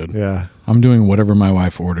wild, dude. Yeah. I'm doing whatever my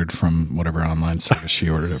wife ordered from whatever online service she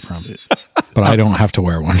ordered it from. But I don't have to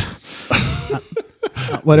wear one.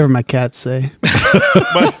 Whatever my cats say.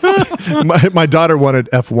 My daughter wanted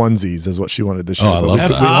F1sies is what she wanted this year. I love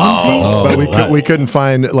that. But we couldn't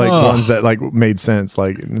find ones that made sense.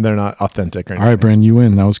 Like they're not authentic or anything. All right, Bryn, you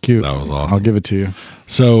win. That was cute. That was awesome. I'll give it to you.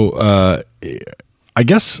 So I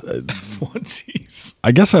guess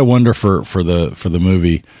I wonder for the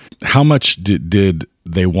movie, how much did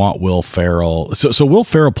they want Will Ferrell? So Will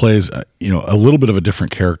Ferrell plays a little bit of a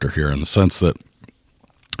different character here in the sense that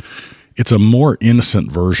it's a more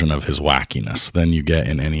innocent version of his wackiness than you get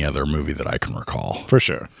in any other movie that I can recall. For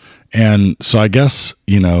sure. And so I guess,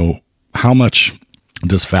 how much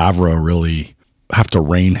does Favreau really have to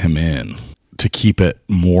rein him in to keep it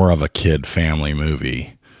more of a kid family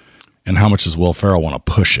movie? And how much does Will Ferrell want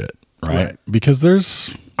to push it? Right. Because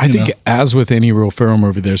I think as with any Will Ferrell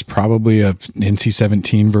movie, there's probably a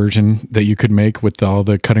NC-17 version that you could make with all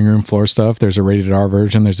the cutting room floor stuff. There's a rated R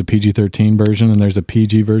version, there's a PG-13 version, and there's a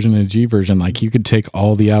PG version and a G version. Like you could take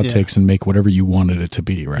all the outtakes and make whatever you wanted it to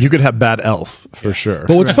be, right? You could have Bad Elf for sure.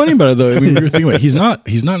 But what's funny about it, though, I mean, you're thinking about it,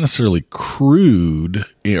 he's not necessarily crude,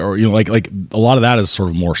 or like a lot of that is sort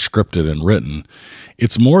of more scripted and written.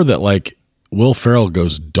 It's more that like Will Ferrell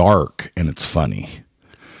goes dark and it's funny.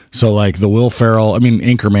 So like the Will Ferrell, I mean,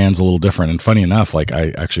 Anchorman's a little different. And funny enough, like I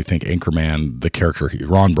actually think Anchorman, the character,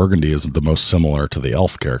 Ron Burgundy, is the most similar to the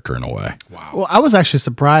elf character in a way. Wow. Well, I was actually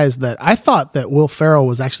surprised that I thought that Will Ferrell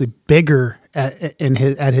was actually bigger at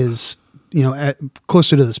his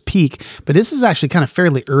closer to this peak, but this is actually kind of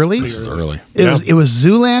fairly early. This is early. It was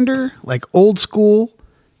Zoolander, like Old School,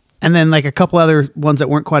 and then like a couple other ones that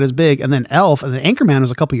weren't quite as big, and then Elf, and then Anchorman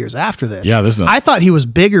was a couple years after this. Yeah, I thought he was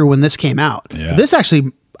bigger when this came out. Yeah. This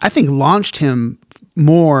actually, I think, launched him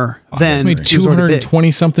more than It's made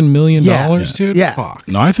 $220 something million, dude. Yeah. Fuck.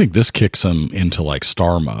 No, I think this kicks him into like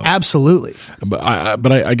star mode. Absolutely. But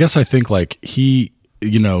I guess I think like he,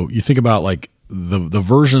 you think about like the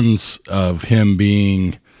versions of him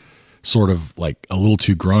being sort of like a little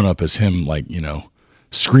too grown up as him, like,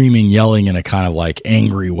 screaming, yelling in a kind of like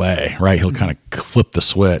angry way, right? He'll kind of flip the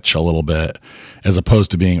switch a little bit as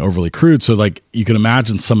opposed to being overly crude. So like you can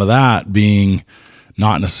imagine some of that being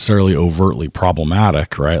not necessarily overtly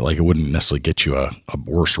problematic, right? Like it wouldn't necessarily get you a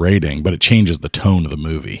worse rating, but it changes the tone of the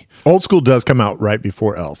movie. Old School does come out right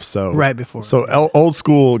before Elf. So right before. So Old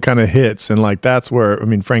School kind of hits, and like that's where, I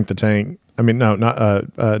mean, Frank the Tank. I mean, no, not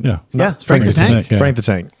Frank the Tank. Yeah. Frank the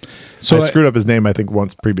Tank. So I screwed up his name, I think,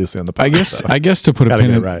 once previously on the podcast. I guess to put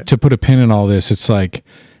a pin in all this, it's like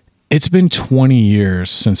it's been 20 years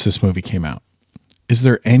since this movie came out. Is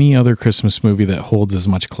there any other Christmas movie that holds as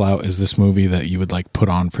much clout as this movie that you would like put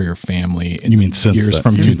on for your family? You mean since years that,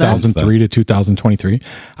 from since 2003 to 2023?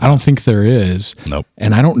 I don't think there is. Nope.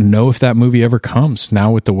 And I don't know if that movie ever comes now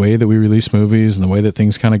with the way that we release movies and the way that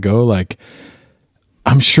things kind of go. Like,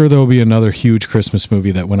 I'm sure there will be another huge Christmas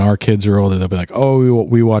movie that when our kids are older, they'll be like, oh,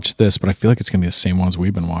 we watched this, but I feel like it's going to be the same ones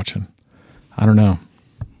we've been watching. I don't know.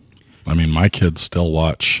 I mean, my kids still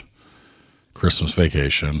watch Christmas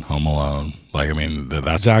Vacation, Home Alone. Like, I mean,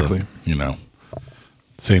 that's exactly,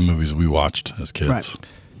 same movies we watched as kids. Right.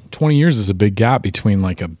 20 years is a big gap between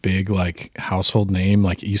like a big like household name.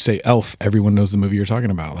 Like you say Elf, everyone knows the movie you're talking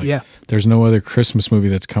about. Like, there's no other Christmas movie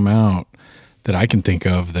that's come out that I can think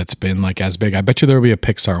of that's been like as big. I bet you there'll be a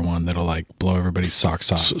Pixar one that'll like blow everybody's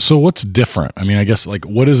socks off. So what's different? I mean, I guess like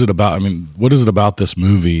what is it about? I mean, what is it about this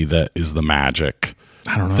movie that is the magic?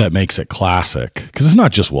 I don't know. That makes it classic, because it's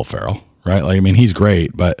not just Will Ferrell, right? Like, I mean, he's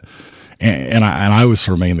great, but and I was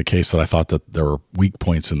sort of making the case that I thought that there were weak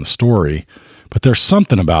points in the story, but there's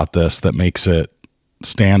something about this that makes it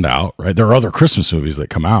stand out, right? There are other Christmas movies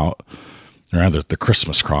that come out, rather the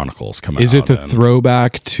Christmas Chronicles come out. Is it the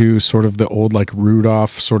throwback to sort of the old like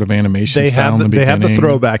Rudolph sort of animation style? They have the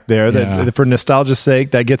throwback there Yeah. that for nostalgia's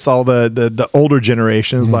sake, that gets all the older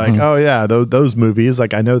generations like, oh yeah, those movies.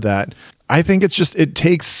 Like I know that. I think it's just, it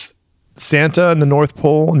takes Santa and the North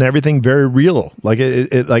Pole and everything very real. Like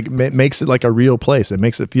it makes it like a real place. It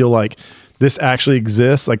makes it feel like this actually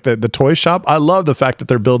exists. Like the toy shop. I love the fact that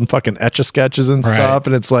they're building fucking Etch-a-Sketches and stuff.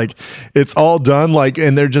 And it's like, it's all done. Like,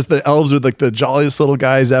 and they're just, the elves are like the jolliest little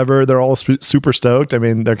guys ever. They're all super stoked. I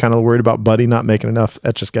mean, they're kind of worried about Buddy not making enough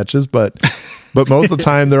Etch-a-Sketches, but most of the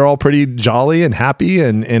time they're all pretty jolly and happy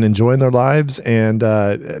and enjoying their lives. And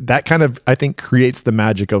that kind of, I think, creates the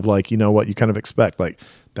magic of like, you know, what you kind of expect. Like,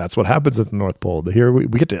 that's what happens at the North Pole. Here we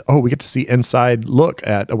get to see inside look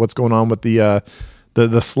at what's going on with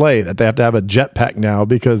the sleigh, that they have to have a jetpack now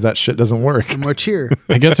because that shit doesn't work. More cheer.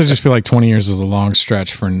 I guess I just feel like 20 years is a long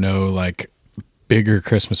stretch for no like bigger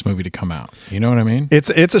Christmas movie to come out. You know what I mean? It's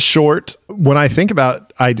a short. When I think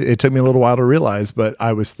about, it took me a little while to realize, but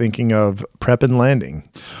I was thinking of Prep and Landing.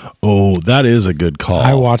 Oh, that is a good call.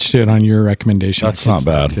 I watched it on your recommendation. That's not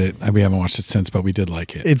bad. We haven't watched it since, but we did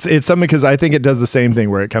like it. It's something because I think it does the same thing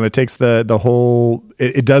where it kind of takes the whole.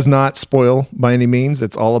 It does not spoil by any means.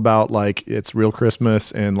 It's all about like it's real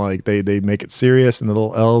Christmas and like they make it serious and the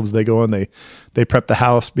little elves they go in they prep the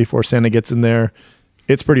house before Santa gets in there.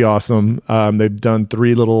 It's pretty awesome. They've done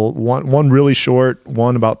three little one really short,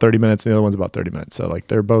 one about 30 minutes, and the other one's about 30 minutes. So like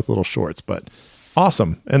they're both little shorts, but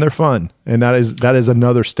awesome and they're fun. And that is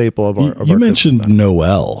another staple of our. You mentioned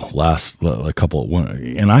Noelle a couple,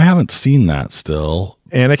 and I haven't seen that still.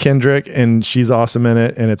 Anna Kendrick, and she's awesome in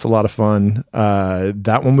it, and it's a lot of fun.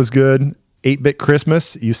 That one was good. 8-Bit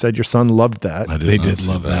Christmas. You said your son loved that. They did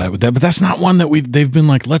love that. But that's not one that they've been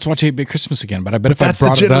like, let's watch 8-Bit Christmas again. But I bet if I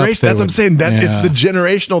brought it up, that's what I'm saying. It's the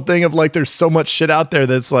generational thing of like, there's so much shit out there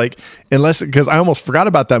that's like, because I almost forgot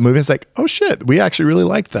about that movie. It's like, oh shit, we actually really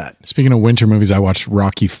liked that. Speaking of winter movies, I watched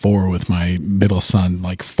Rocky 4 with my middle son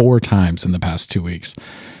like 4 times in the past 2 weeks.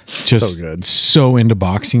 Just so good. So into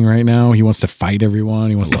boxing right now. He wants to fight everyone.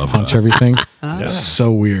 He wants to punch everything. It's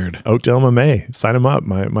so weird. Oakdale MMA. Sign him up.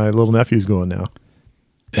 My little nephew's going now.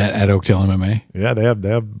 At Oakdale MMA? Yeah, they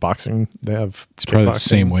have boxing. They have It's probably the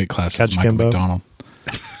same weight class as Michael McDonald.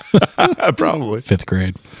 Probably. 5th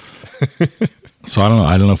grade. So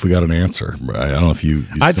I don't know if we got an answer. I don't know if you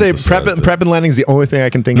I'd say prep and landing is the only thing I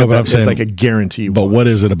can think of but I'm that's saying, like a guarantee. But what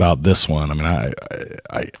is it about this one? I mean,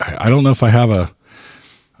 I don't know if I have a,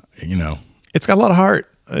 you know, it's got a lot of heart.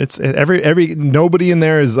 It's every nobody in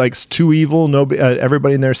there is like too evil. Nobody,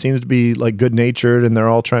 everybody in there seems to be like good natured, and they're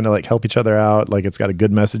all trying to like help each other out. Like it's got a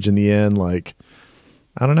good message in the end. Like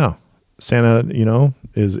I don't know, Santa, you know,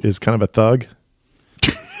 is kind of a thug.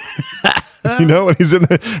 You know, when he's in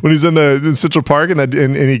the Central Park and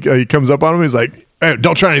he comes up on him, he's like, hey,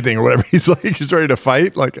 don't try anything or whatever. He's like, he's ready to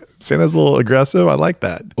fight. Like Santa's a little aggressive. I like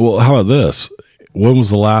that. Well, how about this? When was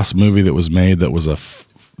the last movie that was made that was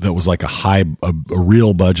like a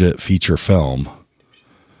real budget feature film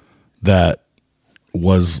that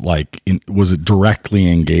was like, was it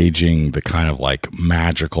directly engaging the kind of like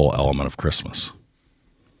magical element of Christmas?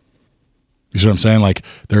 You see what I'm saying? Like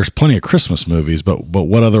there's plenty of Christmas movies, but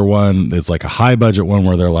what other one is like a high budget one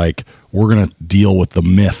where they're like, we're going to deal with the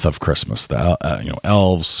myth of Christmas, the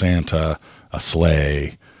elves, Santa, a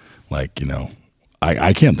sleigh. Like, you know,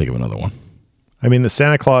 I can't think of another one. I mean, the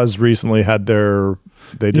Santa Claus recently had they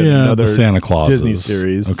did another the Santa Claus Disney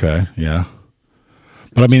series. Okay. Yeah.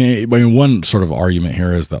 But I mean, one sort of argument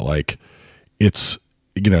here is that like, it's,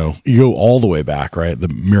 you know, you go all the way back, right? The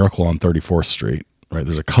Miracle on 34th Street, right?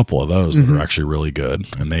 There's a couple of those that are actually really good,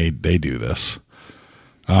 and they do this.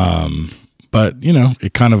 But you know,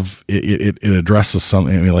 it kind of, it addresses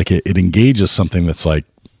something. I mean, like it engages something that's like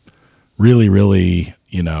really, really,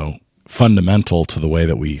 you know, fundamental to the way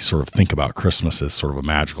that we sort of think about Christmas as sort of a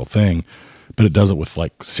magical thing, but it does it with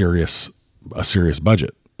like a serious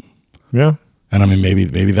budget. Yeah. And I mean,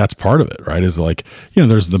 maybe that's part of it, right? Is like, you know,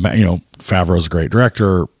 there's Favreau's a great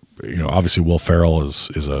director. You know, obviously Will Ferrell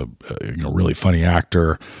is a really funny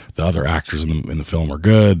actor. The other actors in the film are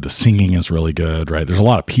good. The singing is really good, right? There's a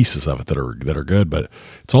lot of pieces of it that are good, but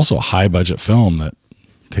it's also a high budget film that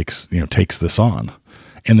takes this on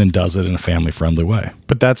and then does it in a family friendly way.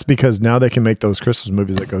 But that's because now they can make those Christmas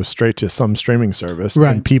movies that go straight to some streaming service,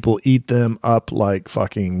 right? And people eat them up like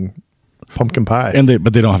fucking pumpkin pie.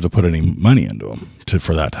 But they don't have to put any money into them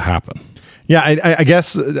for that to happen. Yeah, I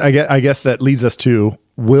guess that leads us to,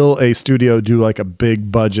 will a studio do like a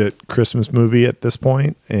big budget Christmas movie at this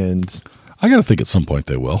point? And I got to think at some point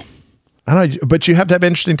they will. I don't know, but you have to have an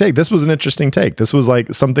interesting take. This was an interesting take. This was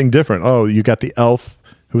like something different. Oh, you got the elf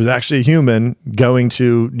who was actually a human going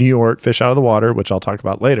to New York, fish out of the water, which I'll talk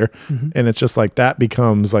about later. And it's just like that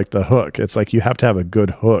becomes like the hook. It's like you have to have a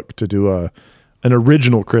good hook to do an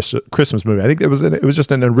original Christmas movie. I think it was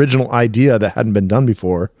just an original idea that hadn't been done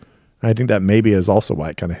before. I think that maybe is also why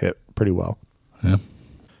it kind of hit pretty well. Yeah.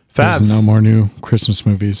 There's Fabs. no more new Christmas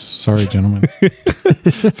movies. Sorry, gentlemen.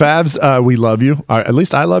 Fabs, we love you. At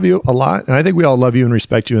least I love you a lot. And I think we all love you and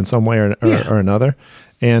respect you in some way or another.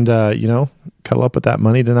 And, cuddle up with that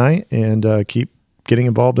money tonight and keep getting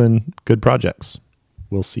involved in good projects.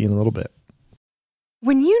 We'll see you in a little bit.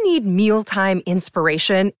 When you need mealtime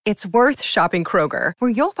inspiration, it's worth shopping Kroger, where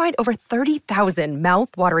you'll find over 30,000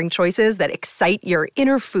 mouth-watering choices that excite your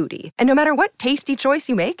inner foodie. And no matter what tasty choice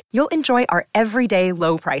you make, you'll enjoy our everyday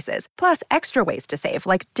low prices, plus extra ways to save,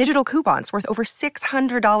 like digital coupons worth over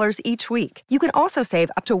 $600 each week. You can also save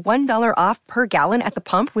up to $1 off per gallon at the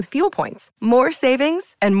pump with fuel points. More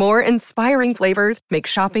savings and more inspiring flavors make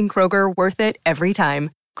shopping Kroger worth it every time.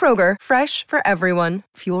 Kroger, fresh for everyone.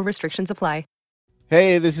 Fuel restrictions apply.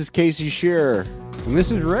 Hey, this is Casey Shearer. And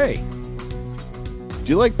this is Ray. Do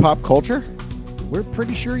you like pop culture? We're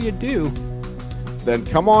pretty sure you do. Then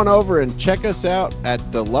come on over and check us out at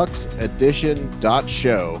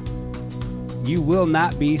deluxeedition.show. You will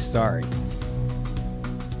not be sorry.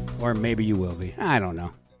 Or maybe you will be. I don't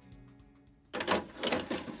know.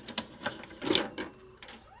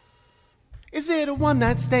 Is it a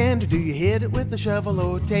one-night stand, or do you hit it with a shovel,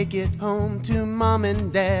 or take it home to mom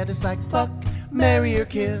and dad? It's like fuck, marry, or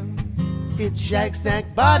kill. It's Shag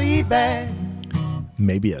Snack Body Bag.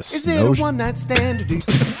 Maybe a Is it a one-night stand, or do you...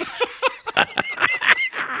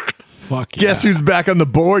 Fuck Guess who's back on the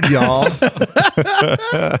board, y'all?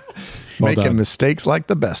 Making mistakes like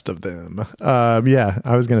the best of them. I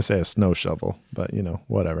was going to say a snow shovel, but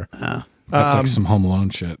whatever. That's like some Home Alone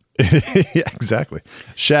shit. Yeah, exactly.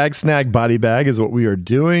 Shag Snack Body Bag is what we are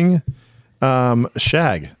doing.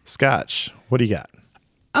 Shag, Scotch, what do you got?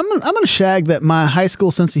 I'm gonna shag that my high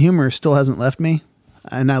school sense of humor still hasn't left me,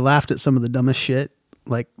 and I laughed at some of the dumbest shit,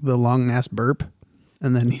 like the long ass burp,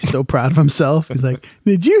 and then he's so proud of himself. He's like,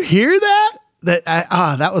 "Did you hear that?"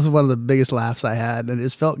 That was one of the biggest laughs I had, and it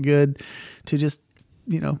just felt good to just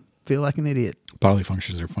feel like an idiot. Bodily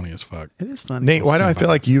functions are funny as fuck. It is funny. Nate, why do I feel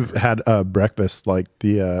like you've had breakfast like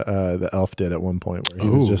the elf did at one point, where he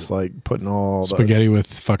was just like putting all spaghetti with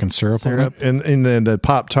fucking syrup on it? and then the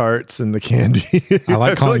Pop-Tarts and the candy. I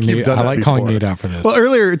like calling Nate out for this. Well,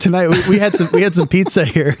 earlier tonight we had some pizza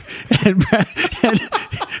here, and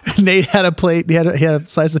Nate had a plate. He had a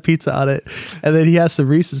slice of pizza on it, and then he has some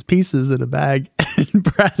Reese's Pieces in a bag. And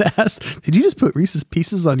Brad asked, "Did you just put Reese's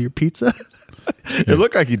Pieces on your pizza?" It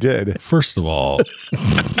looked like he did. First of all,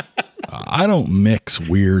 I don't mix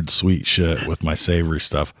weird sweet shit with my savory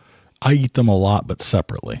stuff. I eat them a lot, but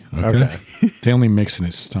separately. Okay. They only mix in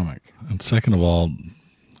his stomach. And second of all,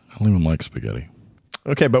 I don't even like spaghetti.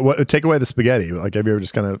 Okay, but take away the spaghetti. Like, have you ever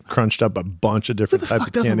just kind of crunched up a bunch of different types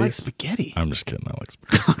of doesn't candies? like spaghetti? I'm just kidding. I like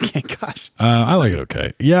spaghetti. Okay, gosh. I like it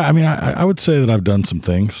okay. Yeah, I mean, I would say that I've done some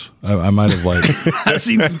things. I might have I've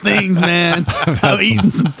seen some things, man. I've eaten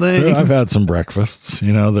some things. I've had some breakfasts,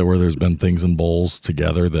 where there's been things in bowls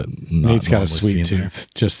together that Nate's got a sweet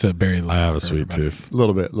tooth, just to bury the I have a sweet tooth. A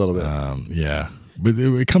little bit. Yeah. But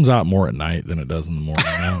it comes out more at night than it does in the morning.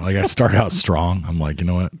 Like I start out strong. I'm like, you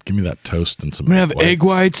know what? Give me that toast and some. I'm gonna have egg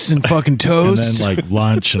whites and fucking toast, and then like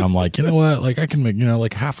lunch. And I'm like, you know what? Like I can make,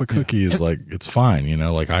 like half a cookie is like it's fine.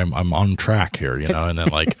 Like I'm on track here. And then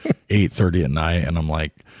like 8:30 at night, and I'm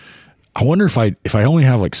like, I wonder if I only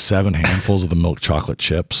have like 7 handfuls of the milk chocolate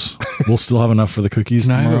chips, we'll still have enough for the cookies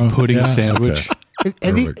tomorrow. I have a pudding sandwich.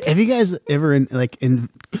 Okay. Have you guys ever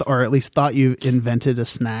or at least thought you invented a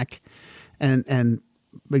snack? And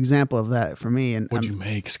example of that for me, and what'd you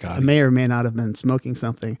make, Scott? I may or may not have been smoking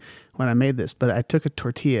something when I made this, but I took a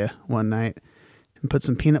tortilla one night and put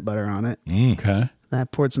some peanut butter on it. Okay. And I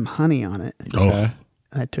poured some honey on it. Okay.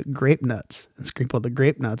 And I took grape nuts and sprinkled the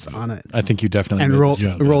grape nuts on it. I think you definitely and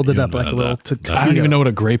rolled it up like a little tortilla. I don't even know what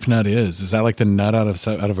a grape nut is. Is that like the nut out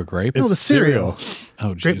of a grape? No, the cereal. Oh,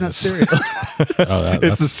 grape Jesus. nut cereal.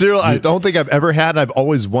 It's the cereal I don't think I've ever had. I've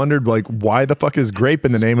always wondered, like, why the fuck is grape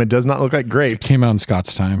in the name? It does not look like grapes. It came out in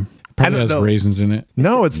Scott's time. Probably has raisins in it.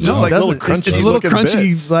 No, it's just like little crunchy. It's little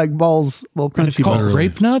crunchy like balls, little crunchy it's called balls.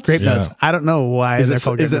 grape nuts? Grape nuts. I don't know why Is they're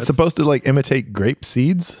called grape it nuts. supposed to like imitate grape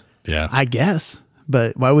seeds? Yeah. I guess.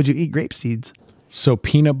 But why would you eat grape seeds? So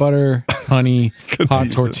peanut butter, honey, hot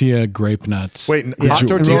tortilla, grape nuts. Wait, hot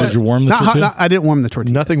tortilla? Did you warm the tortilla? I didn't warm the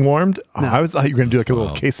tortilla. Nothing warmed? Oh, I thought you were going to do like a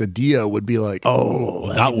little quesadilla would be like,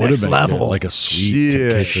 that would have been level. good, like a sweet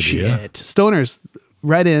quesadilla. Shit. Stoners,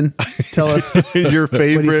 write in. Tell us your what do you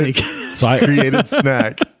favorite think? created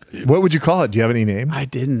snack. What would you call it? Do you have any name? I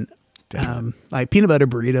didn't. Like peanut butter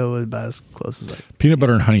burrito was about as close as Peanut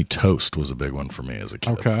butter and honey toast was a big one for me as a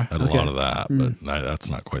kid. Okay. I had a lot of that, but that's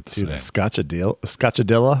not quite the same. Scotchadilla. Oh,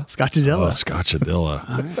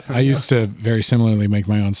 Scotchadilla. I used to very similarly make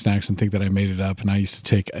my own snacks and think that I made it up. And I used to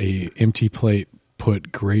take a empty plate,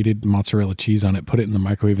 put grated mozzarella cheese on it, put it in the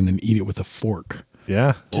microwave, and then eat it with a fork.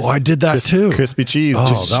 Yeah. Oh, I did that too. Crispy cheese. Oh,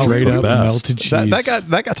 just that was Straight the up best. melted cheese.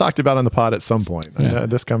 that got talked about on the pod at some point. Yeah.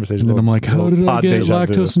 This conversation. And then I'm like, how did I get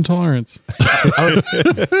lactose intolerance?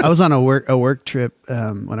 I was on a work trip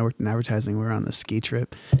when I worked in advertising. We were on this ski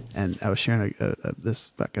trip, and I was sharing this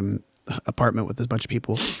fucking apartment with this bunch of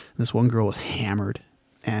people. This one girl was hammered,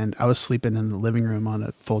 and I was sleeping in the living room on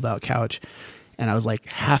a fold-out couch. And I was like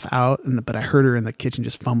half out, but I heard her in the kitchen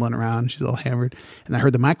just fumbling around. She's all hammered. And I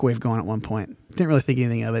heard the microwave going at one point. Didn't really think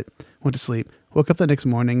anything of it. Went to sleep. Woke up the next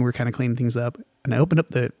morning. We were kind of cleaning things up. And I opened up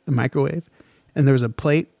the microwave. And there was a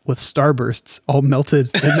plate with Starbursts all melted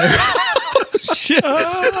in there. Shit.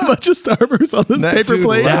 A bunch of Starbursts on this paper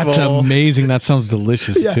plate. That's amazing. That sounds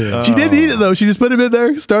delicious too. She didn't eat it though. She just put them in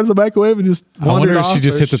there, started the microwave, and just I wonder if off. she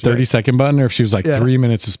just hit the 30-second button or if she was like 3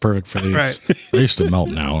 minutes is perfect for these. Right. I used to melt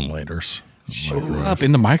now and laters. Up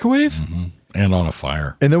in the microwave? Mm-hmm. And on a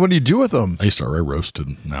fire. And then what do you do with them? I used to already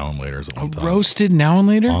roasted now and laters at one time. Roasted now and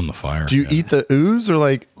later? On the fire. Do you eat the ooze or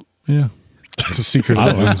like? Yeah. It's a secret I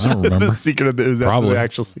of the ooze. don't remember. The secret of the ooze. That's Probably. what the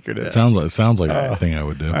actual secret is. Sounds like a thing I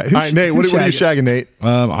would do. All right, Nate, what are you shagging, Nate?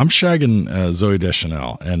 I'm shagging Zooey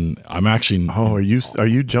Deschanel, and I'm actually. Oh, are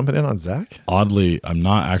you jumping in on Zach? Oddly, I'm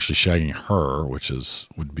not actually shagging her, which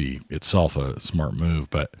would be itself a smart move,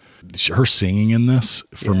 but her singing in this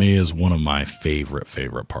for me is one of my favorite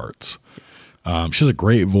parts. She has a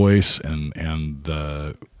great voice, and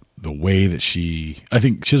the way that I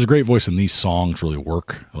think she has a great voice, and these songs really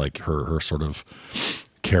work. Like her sort of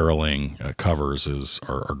caroling covers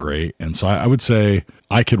are great, and so I would say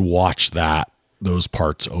I could watch those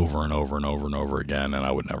parts over and over and over and over again, and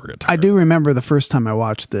I would never get tired. I do remember the first time I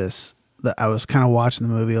watched this, that I was kind of watching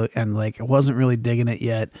the movie and like I wasn't really digging it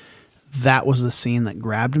yet. That was the scene that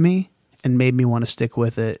grabbed me and made me want to stick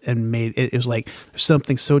with it, and it was like there's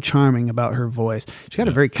something so charming about her voice. She got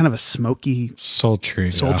a very kind of a smoky, sultry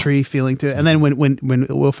feeling to it. And then when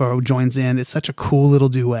Will Ferrell joins in, it's such a cool little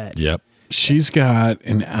duet. Yep. She's got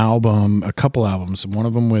a couple albums, one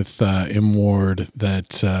of them with M. Ward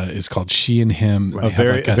that is called She and Him. A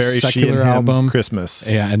very secular She and Him album. Christmas.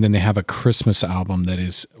 Yeah, and then they have a Christmas album that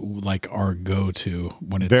is like our go-to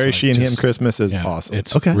when it's Very like She and Him Christmas is awesome.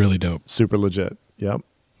 It's really dope. Super legit. Yep.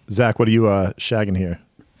 Zach, what are you shagging here?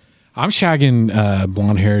 I'm shagging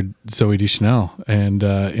blonde-haired Zooey Deschanel, and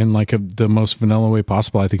in like the most vanilla way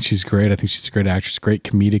possible. I think she's great. I think she's a great actress, great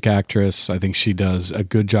comedic actress. I think she does a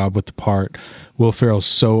good job with the part. Will Ferrell's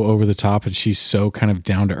so over the top, and she's so kind of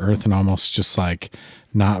down to earth and almost just like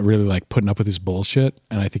not really like putting up with his bullshit.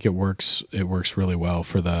 And I think it works. It works really well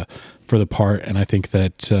for the part, and I think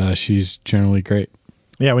that she's generally great.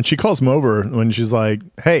 Yeah, when she calls him over, when she's like,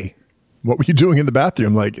 "Hey, what were you doing in the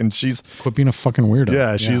bathroom?" Like, and she's quit being a fucking weirdo.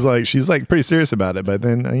 Yeah, she's like pretty serious about it, but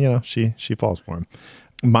then she falls for him.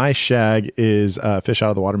 My shag is fish out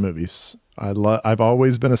of the water movies. I've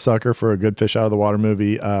always been a sucker for a good fish out of the water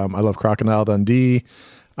movie. I love Crocodile Dundee.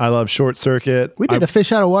 I love Short Circuit. We did a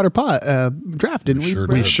fish out of water pot draft, didn't we?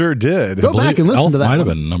 We sure did. Go back and listen Elf to that. Might have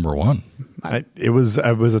been number one. It was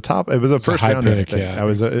a first high rounder. pick,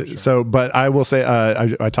 yeah. But I will say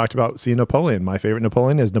I talked about seeing Napoleon. My favorite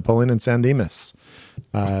Napoleon is Napoleon and San Dimas,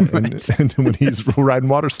 and when he's riding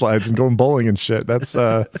water slides and going bowling and shit. That's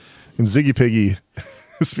and Ziggy Piggy.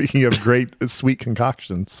 Speaking of great sweet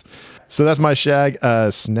concoctions, so that's my shag.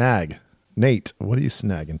 Snag. Nate, what are you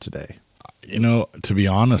snagging today? To be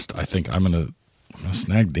honest, I think I'm gonna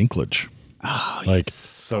snag Dinklage. Oh, like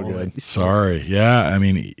so good. Sorry, yeah. I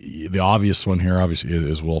mean, the obvious one here, obviously,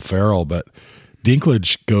 is Will Ferrell, but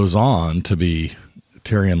Dinklage goes on to be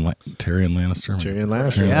Tyrion Lannister. Tyrion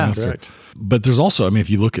Lannister, yeah, correct. But there's also, I mean, if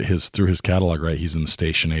you look at through his catalog, right? He's in the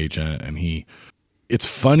Station Agent, and it's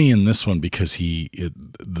funny in this one because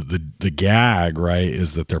the gag, right,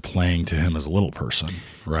 is that they're playing to him as a little person,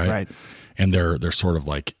 right? Right. And they're sort of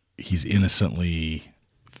like he's innocently.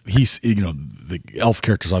 The elf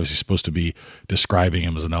character is obviously supposed to be describing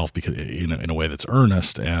him as an elf because in a way that's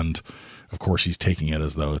earnest, and of course he's taking it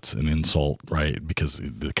as though it's an insult, right? Because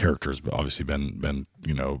the character has obviously been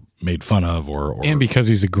made fun of, or and because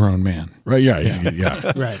he's a grown man, right?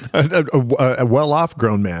 Yeah. Right. A well-off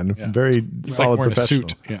grown man, very solid like professional. A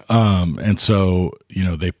suit. Yeah. And so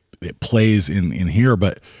it plays in here,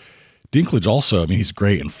 but Dinklage also, I mean, he's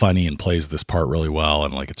great and funny and plays this part really well,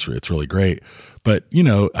 and like it's really great. But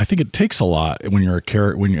I think it takes a lot when you're a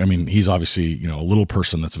character. I mean, he's obviously a little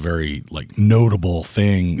person that's a very like notable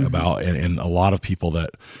thing about, and a lot of people that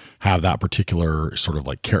have that particular sort of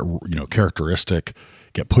like characteristic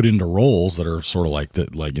get put into roles that are sort of like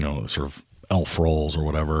that, like sort of elf roles or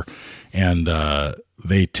whatever, and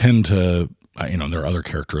they tend to. There are other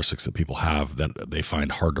characteristics that people have that they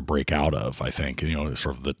find hard to break out of, I think.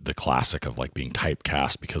 Sort of the classic of like being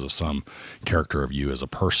typecast because of some character of you as a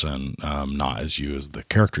person, not as you as the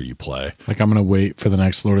character you play. Like, I'm going to wait for the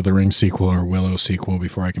next Lord of the Rings sequel or Willow sequel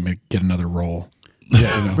before I can get another role.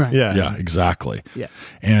 Yeah, Right. Yeah, exactly. Yeah.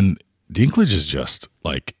 And Dinklage is just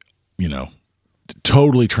like,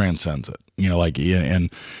 totally transcends it. And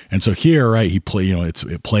so here, right, he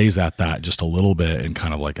it plays at that just a little bit and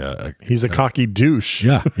kind of like he's a cocky douche.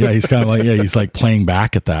 Yeah. He's kind of like, he's like playing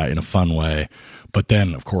back at that in a fun way. But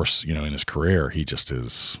then, of course, in his career, he just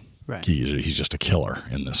is, right. He's just a killer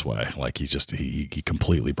in this way. Like he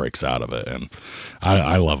completely breaks out of it. And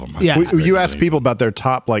I love him. Yeah. You ask people about their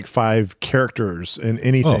top like 5 characters in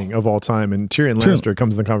anything of all time, and Tyrion Lannister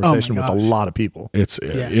comes in the conversation with a lot of people. If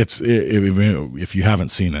you haven't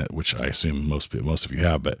seen it, which I assume most of you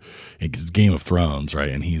have, but it's Game of Thrones, right?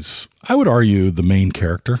 And he's, I would argue, the main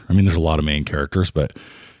character. I mean, there's a lot of main characters, but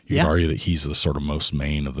you could argue that he's the sort of most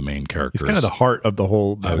main of the main characters. He's kind of the heart of the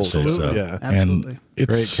whole. I would say so. Yeah, absolutely. And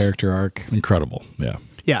it's great character arc, incredible. Yeah.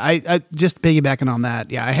 Yeah, I just piggybacking on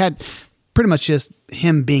that. Yeah, I had pretty much just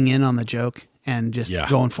him being in on the joke and just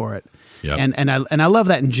going for it. Yeah. And I love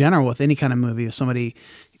that in general with any kind of movie. If somebody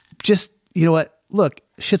just, look,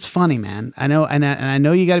 shit's funny, man. I know, and I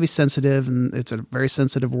know you got to be sensitive, and it's a very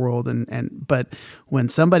sensitive world. But when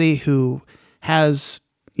somebody who has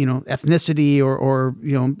ethnicity or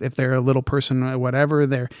if they're a little person or whatever,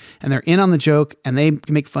 they're in on the joke and they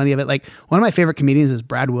make funny of it. Like, one of my favorite comedians is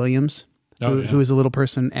Brad Williams, who is a little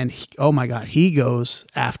person, and oh my God, he goes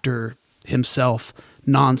after himself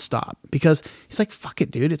nonstop because he's like, fuck it,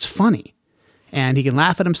 dude, it's funny. And he can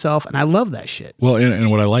laugh at himself, and I love that shit. Well, and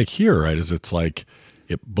what I like here, right, is it's like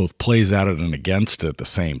it both plays at it and against it at the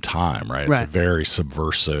same time, right? It's a very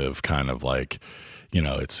subversive kind of like,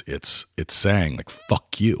 it's saying like,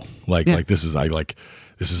 fuck you. Like this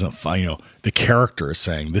isn't fun. The character is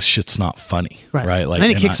saying this shit's not funny. Right. Like,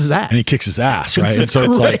 and he kicks his ass. And he kicks his ass. Right. And so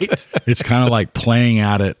it's like, it's kind of like playing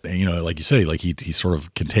at it, like you say, like he sort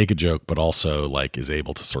of can take a joke, but also like is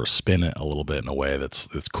able to sort of spin it a little bit in a way that's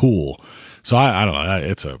cool. So I don't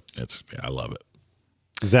know. I love it.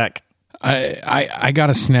 Zach. I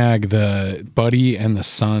gotta snag the buddy and the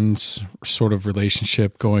son's sort of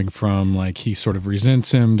relationship, going from like he sort of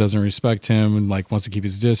resents him, doesn't respect him, and like wants to keep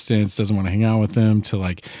his distance, doesn't want to hang out with him, to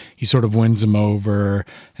like he sort of wins him over,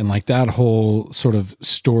 and like that whole sort of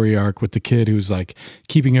story arc with the kid who's like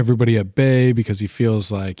keeping everybody at bay because he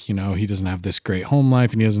feels like he doesn't have this great home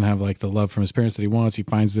life and he doesn't have like the love from his parents that he wants. He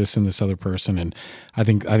finds this in this other person, and I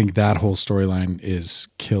think that whole storyline is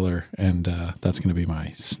killer, and that's gonna be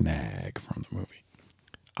my snag from the movie.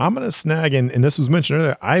 I'm going to snag, and this was mentioned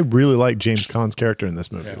earlier, I really like James Caan's character in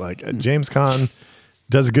this movie. Yeah. Like James Caan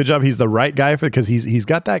does a good job. He's the right guy for it because he's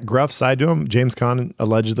got that gruff side to him. James Caan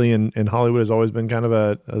allegedly in Hollywood has always been kind of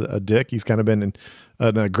a dick. He's kind of been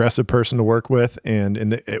an aggressive person to work with, and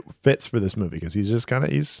it fits for this movie because he's kind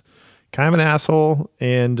of an asshole,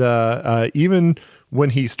 and even when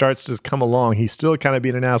he starts to come along, he's still kind of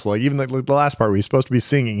being an asshole. Like even like the last part where he's supposed to be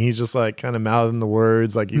singing, he's just like kind of mouthing the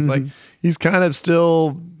words. Like he's kind of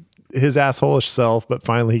still his asshole-ish self, but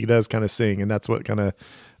finally he does kind of sing, and that's what kind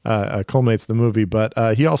of culminates the movie.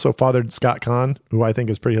 But he also fathered Scott Conn, who I think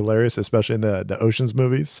is pretty hilarious, especially in the Ocean's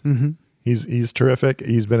movies. Mm-hmm. He's terrific.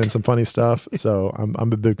 He's been in some funny stuff. So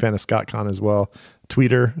I'm a big fan of Scott Conn as well.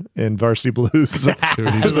 Tweeter in Varsity Blues. He's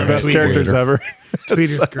the best characters ever.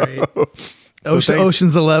 Tweeter's great.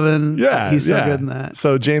 Ocean's 11. Yeah. He's so good in that.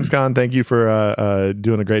 So James Caan, thank you for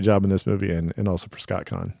doing a great job in this movie, and also for Scott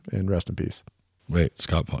Conn, and rest in peace. Wait,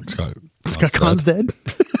 Scott Conn's dead?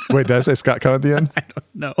 Wait, did I say Scott Conn at the end? I don't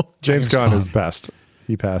know. James Caan is best.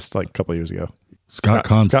 He passed like a couple of years ago. Scott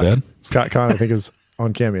Conn's dead? Scott Conn, I think, is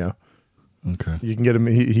on Cameo. Okay. You can get him.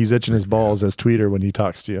 He's itching his balls as Tweeter when he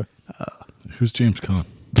talks to you. Who's James Caan?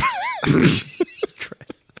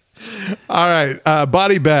 All right.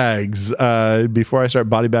 Body bags. Before I start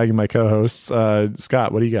body bagging my co-hosts,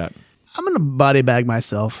 Scott, what do you got? I'm going to body bag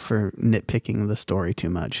myself for nitpicking the story too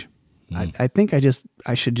much. I think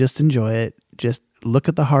I should just enjoy it. Just look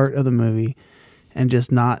at the heart of the movie and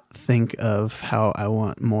just not think of how I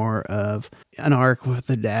want more of an arc with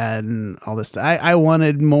the dad and all this stuff. I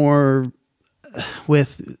wanted more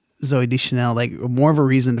with Zoe Deschanel, like more of a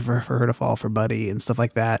reason for her to fall for Buddy and stuff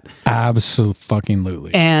like that.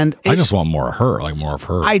 Absolutely. And I just want more of her, like more of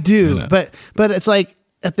her. I do, but it's like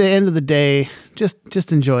at the end of the day,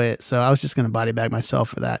 just enjoy it. So I was just going to body bag myself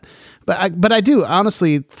for that. But I do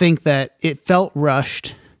honestly think that it felt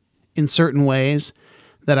rushed in certain ways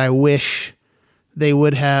that I wish they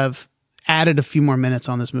would have added a few more minutes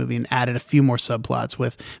on this movie and added a few more subplots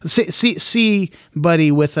with see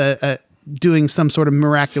Buddy with a doing some sort of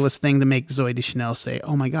miraculous thing to make Zoe Deschanel say,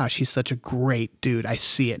 "Oh my gosh, he's such a great dude. I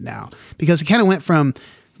see it now." Because it kind of went from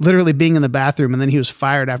literally being in the bathroom and then he was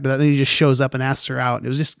fired after that. Then he just shows up and asks her out. It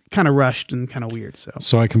was just kind of rushed and kind of weird.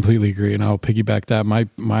 So I completely agree. And I'll piggyback that.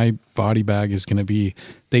 My body bag is going to be,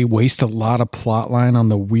 they waste a lot of plot line on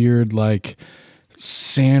the weird, like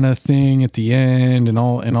Santa thing at the end and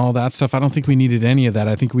all that stuff. I don't think we needed any of that.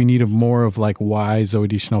 I think we needed more of like why Zoe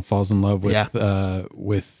Deschanel falls in love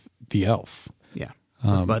with the elf. Yeah.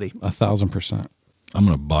 With Buddy. 1,000%. I'm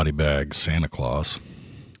going to body bag Santa Claus.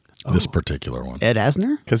 This particular one. Ed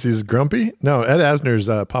Asner? Because he's grumpy? No, Ed Asner's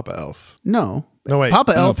Papa Elf. No, wait.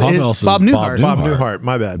 Papa Elf is Bob Newhart. Bob Newhart.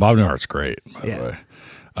 My bad. Bob Newhart's great, by the way.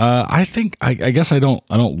 I think I guess I don't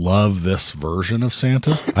love this version of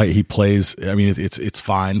Santa. He plays. I mean, it's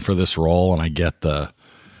fine for this role, and I get the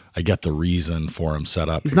reason for him set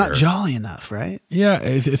up. He's not jolly enough, right? Yeah,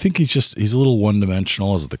 I think he's a little one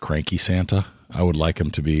dimensional as the cranky Santa. I would like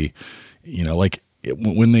him to be, like.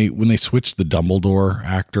 When they switched the Dumbledore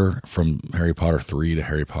actor from Harry Potter 3 to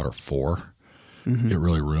Harry Potter 4, it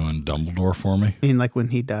really ruined Dumbledore for me. I mean, like when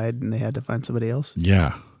he died and they had to find somebody else?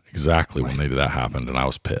 Yeah, exactly. When that happened, and I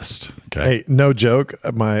was pissed. Okay. Hey, no joke.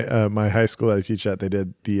 My high school that I teach at, they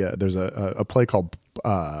did there's a play called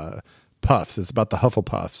Puffs. It's about the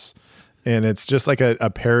Hufflepuffs, and it's just like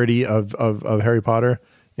a parody of Harry Potter.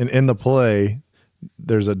 And in the play,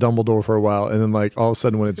 there's a Dumbledore for a while, and then like all of a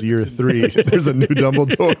sudden when it's year 3 there's a new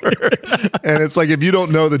Dumbledore. And it's like, if you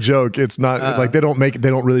don't know the joke, it's not like they don't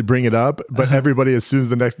really bring it up, but everybody, as soon as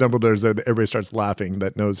the next Dumbledore is there, everybody starts laughing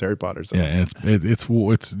that knows Harry Potter. So. Yeah, and it's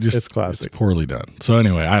classic. It's poorly done. So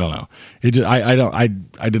anyway, I don't know. I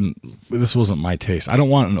didn't. This wasn't my taste. I don't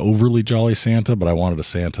want an overly jolly Santa, but I wanted a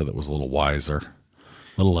Santa that was a little wiser, a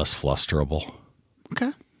little less flusterable.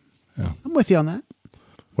 Okay. Yeah. I'm with you on that.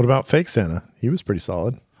 What about fake Santa? He was pretty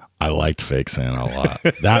solid. I liked fake Santa a lot.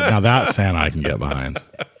 That Santa I can get behind.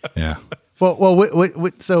 Yeah. Well.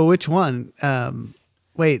 So which one?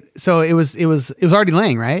 Wait. So it was Artie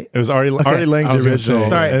Lang, right? It was Artie Lang's the original.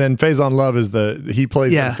 Sorry. And then Faison Love is he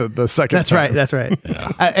plays the second. That's right. That's right.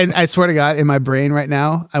 Yeah. And I swear to God, in my brain right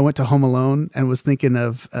now, I went to Home Alone and was thinking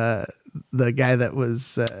of the guy that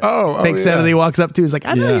was fake Santa that he walks up to. He's like,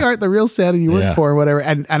 I know you aren't the real Santa you work for or whatever.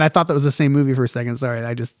 And I thought that was the same movie for a second. Sorry.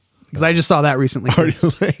 Because I just saw that recently. Artie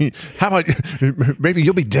Lang. How about maybe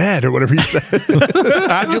you'll be dead or whatever you said.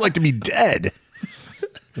 How'd you like to be dead?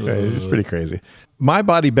 It's pretty crazy. My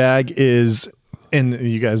body bag is, and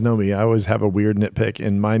you guys know me, I always have a weird nitpick.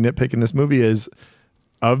 And my nitpick in this movie is,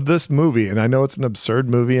 of this movie, and I know it's an absurd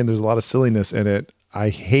movie and there's a lot of silliness in it, I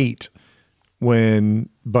hate when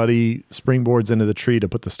Buddy springboards into the tree to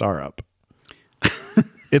put the star up.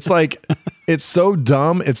 It's like, it's so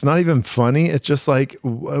dumb. It's not even funny. It's just like,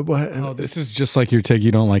 what? Oh, this is just like your take.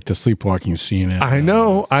 You don't like the sleepwalking scene. I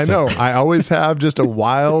know. I always have just a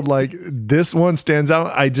wild, like, this one stands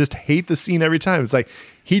out. I just hate the scene every time. It's like,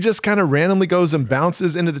 he just kind of randomly goes and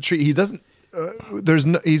bounces into the tree. He doesn't,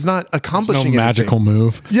 he's not accomplishing anything. Magical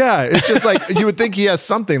move. Yeah, it's just like, you would think he has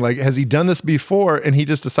something. Like, has he done this before? And he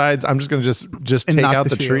just decides, I'm just going to just take out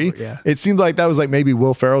the tree. Over, yeah. It seemed like that was like maybe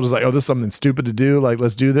Will Ferrell just like, oh, this is something stupid to do. Like,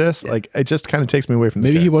 let's do this. Yeah. Like, it just kind of takes me away from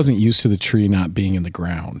Maybe he wasn't used to the tree not being in the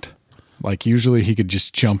ground. Like, usually he could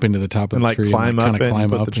just jump into the top of the tree climb and up.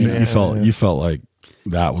 Climb up. You felt like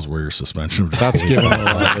that was where your suspension was. That's giving a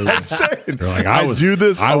lot. You're like, I was in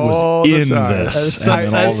this. It's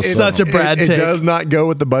such a Brad take. It does not go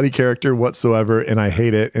with the Buddy character whatsoever, and I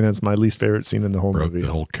hate it. And it's my least favorite scene in the whole movie.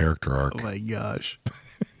 The whole character arc. Oh my gosh.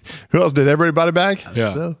 Who else did? Everybody body bag?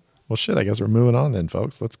 Yeah. So, well, shit. I guess we're moving on then,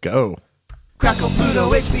 folks. Let's go. Crackle,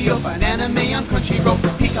 Pluto, HBO, find anime on Crunchyroll,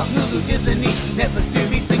 Peacock, Hulu, Disney, Netflix,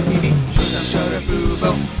 Tubi, Sling TV, Shudder,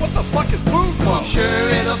 Fubo. What the fuck is Fubo? Sure,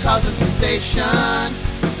 it'll cause a sensation.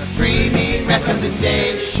 It's a streaming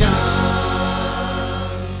recommendation.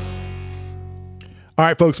 All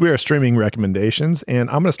right, folks, we are streaming recommendations,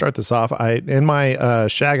 and I'm going to start this off. In my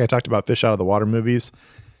shag, I talked about fish out of the water movies.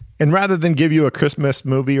 And rather than give you a Christmas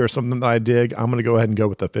movie or something that I dig, I'm going to go ahead and go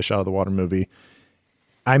with the fish out of the water movie.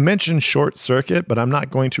 I mentioned Short Circuit, but I'm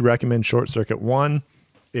not going to recommend Short Circuit 1.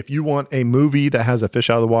 If you want a movie that has a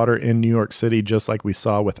fish out of the water in New York City, just like we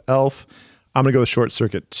saw with Elf, I'm going to go with Short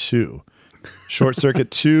Circuit 2. Short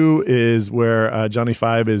Circuit 2 is where Johnny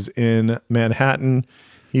Five is in Manhattan.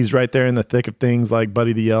 He's right there in the thick of things like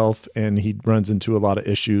Buddy the Elf, and he runs into a lot of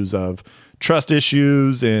issues of trust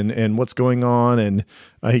issues and what's going on, and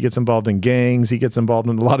he gets involved in gangs. He gets involved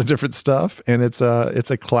in a lot of different stuff, and it's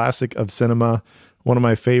a classic of cinema. One of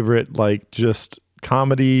my favorite, like, just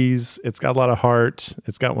comedies. It's got a lot of heart.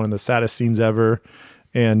 It's got one of the saddest scenes ever,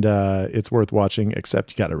 and it's worth watching,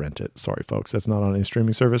 except you got to rent it. Sorry, folks. That's not on any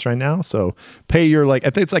streaming service right now. So pay your, like, I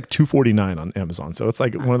think it's like $2.49 on Amazon. So it's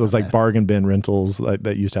like one of those like bargain bin rentals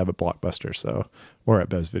that used to have at Blockbuster. So, or at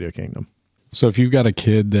Bev's Video Kingdom. So if you've got a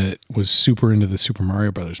kid that was super into the Super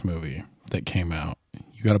Mario Brothers movie that came out,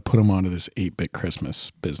 you got to put them onto this 8-bit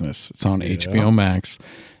Christmas business. It's on HBO Max.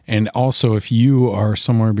 And also, if you are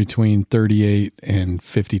somewhere between 38 and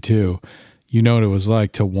 52, you know what it was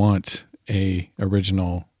like to want a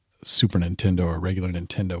original Super Nintendo or regular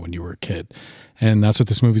Nintendo when you were a kid. And that's what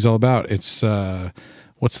this movie's all about. It's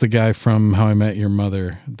what's the guy from How I Met Your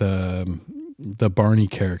Mother, the Barney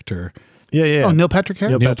character. Yeah. Oh, Neil Patrick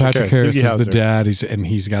Harris. Neil Patrick Harris is the dad.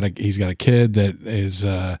 He's got a kid that is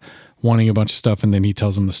wanting a bunch of stuff, and then he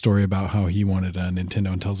tells him the story about how he wanted a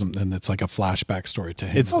Nintendo, and tells him, and it's like a flashback story to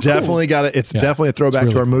him. It's definitely got it. It's definitely a throwback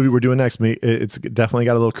to our movie we're doing next. It's definitely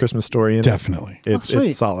got a little Christmas story in it. Definitely.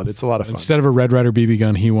 It's solid. It's a lot of fun. Instead of a Red Ryder BB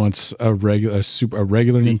gun, he wants a regular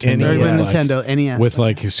Nintendo, Nintendo NES with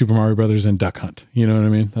like Super Mario Brothers and Duck Hunt. You know what I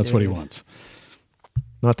mean? That's what he wants.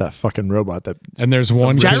 Not that fucking robot that. And there's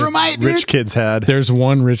one rich kids had. There's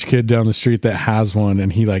one rich kid down the street that has one,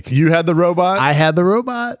 and he like. You had the robot? I had the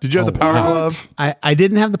robot. Did you have the power glove? I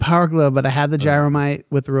didn't have the power glove, but I had the gyromite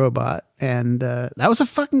with the robot, and that was a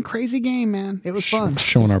fucking crazy game, man. It was fun.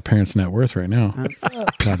 Showing our parents' net worth right now.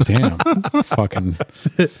 God damn, fucking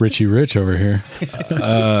Richie Rich over here.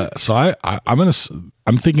 So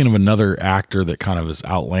I'm thinking of another actor that kind of is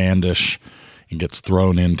outlandish and gets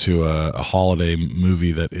thrown into a holiday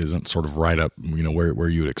movie that isn't sort of right up, where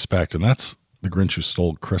you would expect, and that's The Grinch Who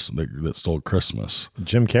Stole Christmas. That stole Christmas.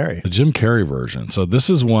 Jim Carrey. The Jim Carrey version. So this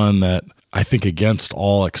is one that I think, against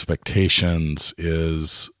all expectations,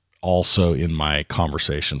 is also in my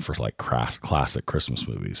conversation for like classic Christmas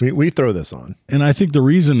movies. We throw this on, and I think the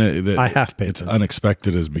reason that I have paid it's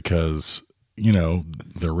unexpected is because the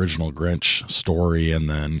original Grinch story and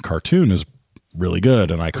then cartoon is really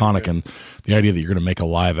good and iconic, and the idea that you're going to make a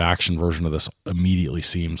live action version of this immediately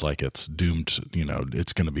seems like it's doomed.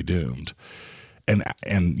 It's going to be doomed. And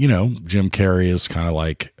Jim Carrey is kind of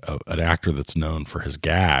like an actor that's known for his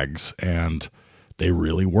gags, and they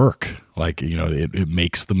really work. Like, it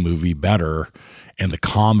makes the movie better, and the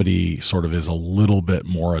comedy sort of is a little bit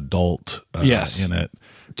more adult in it.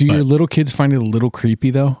 Do your little kids find it a little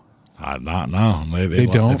creepy though? No, they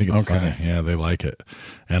don't. I think it's funny. Yeah, they like it,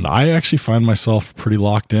 and I actually find myself pretty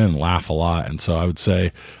locked in, laugh a lot, and so I would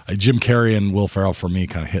say Jim Carrey and Will Ferrell for me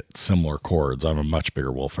kind of hit similar chords. I'm a much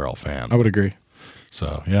bigger Will Ferrell fan. I would agree.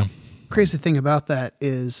 So yeah. Crazy thing about that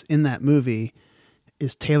is in that movie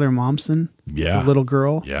is Taylor Momsen, the little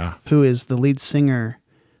girl, who is the lead singer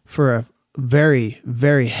for a very,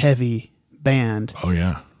 very heavy band. Oh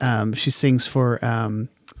yeah. She sings for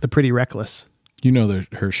the Pretty Reckless.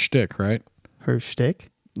 Her shtick, right? Her shtick?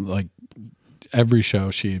 Like every show,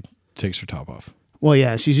 she takes her top off. Well,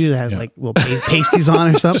 yeah, she usually has like little pasties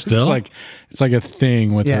on or something. Still, it's like a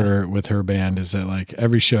thing with her band. Is that like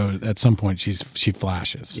every show at some point she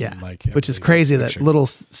flashes? Yeah, like which is crazy that little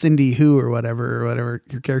Cindy Who or whatever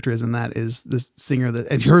your character is in that is this singer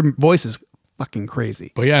and her voice is fucking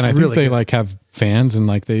crazy. But yeah, and I think they like have fans and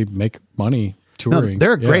like they make money touring. No,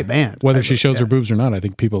 they're a great band. Whether she shows her boobs or not, I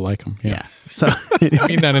think people like them. Yeah. So I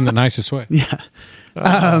mean that in the nicest way. Yeah.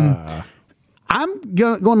 I'm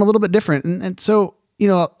going a little bit different. And so,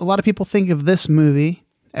 a lot of people think of this movie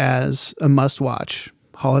as a must-watch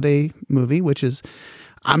holiday movie, which is,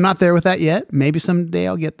 I'm not there with that yet. Maybe someday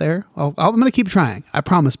I'll get there. I'm going to keep trying. I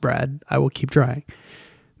promise, Brad, I will keep trying.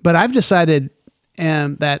 But I've decided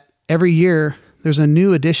that every year there's a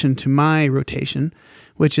new addition to my rotation,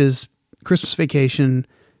 which is Christmas Vacation,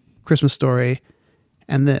 Christmas Story,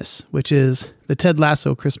 and this, which is the Ted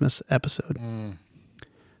Lasso Christmas episode.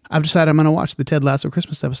 I've decided I'm going to watch the Ted Lasso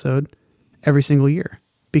Christmas episode every single year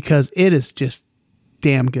because it is just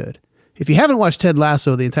damn good. If you haven't watched Ted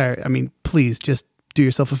Lasso please just do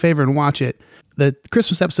yourself a favor and watch it. The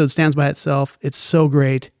Christmas episode stands by itself. It's so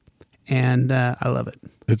great, and I love it.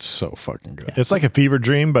 It's so fucking good. It's like a fever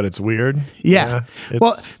dream, but it's weird. Yeah.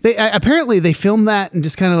 Well, they apparently they filmed that and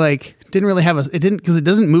just kind of like didn't really have because it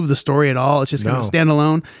doesn't move the story at all. It's just kind of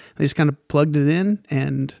standalone. They just kind of plugged it in,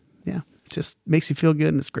 and it just makes you feel good,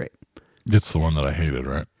 and it's great. It's the one that I hated,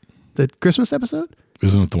 right? The Christmas episode?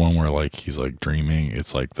 Isn't it the one where like he's like dreaming?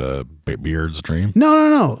 It's like the Beard's dream.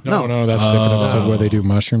 No. No, that's a different episode where they do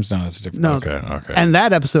mushrooms. No, that's a different. No. Okay. And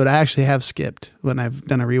that episode I actually have skipped when I've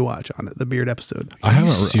done a rewatch on it. The Beard episode. I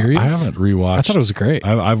haven't. serious? I haven't rewatched. I thought it was great.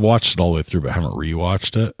 I've watched it all the way through, but haven't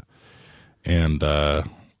rewatched it. And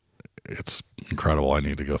it's incredible. I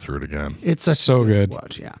need to go through it again. It's a So good.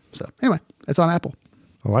 watch. Yeah. So anyway, it's on Apple.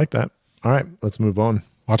 I like that. All right, let's move on.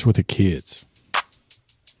 Watch it with the kids.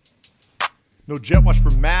 No jet wash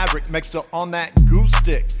for Maverick, Meg's still on that goose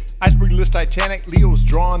stick. Iceberg list Titanic, Leo's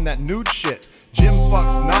drawing that nude shit. Jim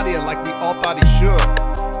fucks Nadia like we all thought he should.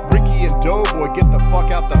 Ricky and Doughboy get the fuck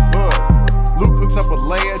out the hood. Luke hooks up with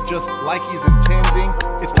Leia just like he's intending.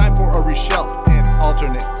 It's time for a reshelf and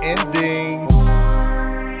alternate endings.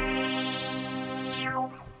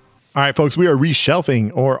 All right, folks, we are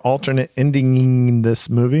reshelving or alternate ending this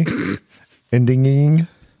movie. Ending.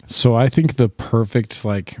 So I think the perfect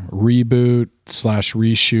like reboot /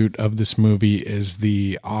 reshoot of this movie is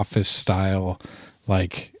the Office style,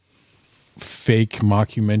 like fake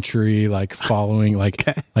mockumentary, like following like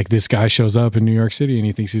this guy shows up in New York City and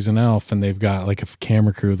he thinks he's an elf, and they've got like a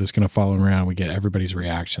camera crew that's going to follow him around. We get everybody's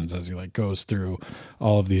reactions as he like goes through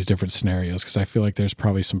all of these different scenarios, because I feel like there's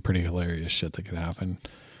probably some pretty hilarious shit that could happen.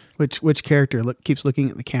 Which character keeps looking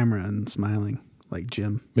at the camera and smiling like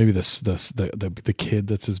Jim? Maybe the kid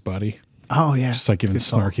that's his buddy. Oh yeah, Just like giving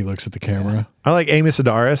snarky looks at the camera. Yeah. I like Amy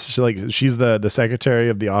Sedaris. She's the secretary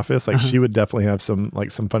of the office. Like she would definitely have some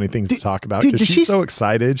funny things to talk about, because she's so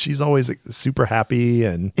excited. She's always like, super happy.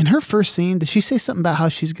 And in her first scene, did she say something about how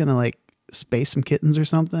she's gonna like space some kittens or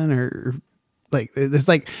something, or like it's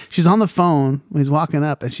like she's on the phone when he's walking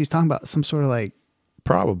up and she's talking about some sort of like.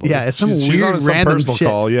 Probably. Yeah, it's she's weird on some random personal shit.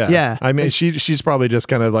 call. Yeah. Yeah. I mean, she's probably just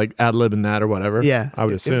kind of like ad-libbing that or whatever. Yeah. I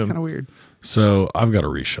would assume. It's kind of weird. So I've got a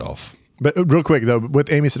reshelf. But real quick though,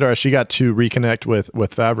 with Amy Sedaris, she got to reconnect with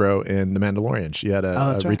Favreau in The Mandalorian. She had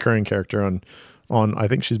a recurring character on I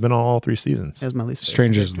think she's been on all 3 seasons. That's my least favorite.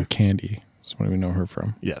 Strangers with Candy. That's what we know her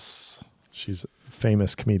from. Yes. She's a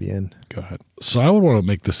famous comedian. Go ahead. So I would want to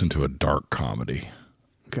make this into a dark comedy.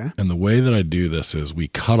 Okay. And the way that I do this is we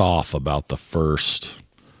cut off about the first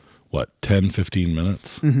 10, 15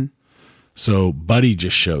 minutes. Mm-hmm. So Buddy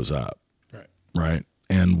just shows up. Right.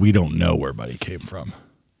 And we don't know where Buddy came from.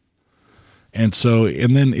 And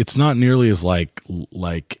then it's not nearly as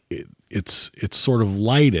it's sort of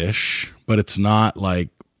lightish, but it's not like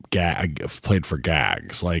played for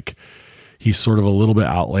gags. Like he's sort of a little bit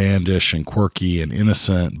outlandish and quirky and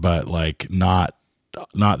innocent, but like not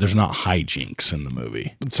there's not hijinks in the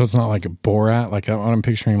movie. So it's not like a Borat, like I'm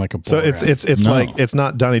picturing like a Borat. So it's No. like it's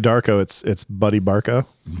not Donnie Darko, it's Buddy Barco.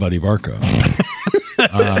 Buddy Barco.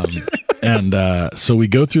 So we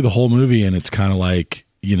go through the whole movie and it's kind of like,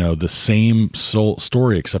 the same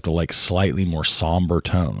story except a like slightly more somber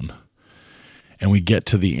tone. And we get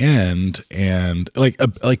to the end and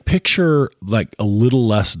like picture like a little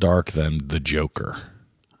less dark than The Joker.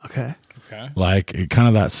 Okay. Like kind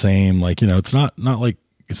of that same, like, it's not like,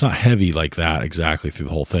 it's not heavy like that exactly through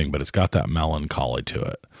the whole thing, but it's got that melancholy to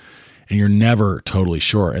it. And you're never totally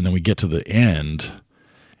sure. And then we get to the end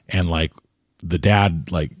and like the dad,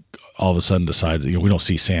 like all of a sudden decides that, we don't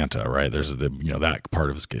see Santa, right? There's that part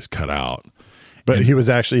of his is cut out. But he was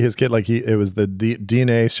actually his kid. Like it was the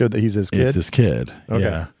DNA showed that he's his kid. It's his kid. Okay.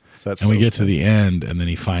 Yeah. So and we get to the end and then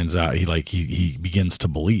he finds out he begins to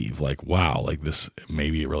believe like, wow, like this,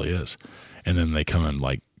 maybe it really is. And then they come and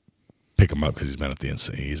like pick him up because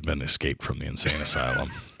he's been escaped from the insane asylum.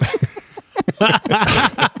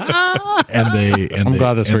 I'm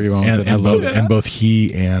glad that's where you went with it. I love it. And both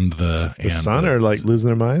he and the son are like losing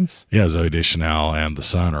their minds. Yeah, Zoe Deschanel and the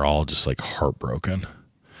son are all just like heartbroken.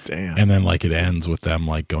 Damn. And then like it ends with them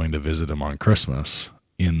like going to visit him on Christmas.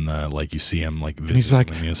 In the like you see him like visiting. He's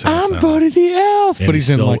like, in the insane I'm asylum. Buddy the Elf, And but he's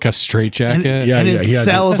in still- like a straitjacket. And his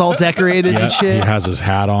cell is all decorated and He shit. has his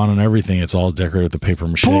hat on and everything. It's all decorated with the paper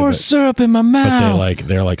mache. Pour syrup in my mouth. But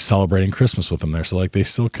they're like celebrating Christmas with him there, so like they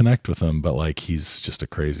still connect with him. But like he's just a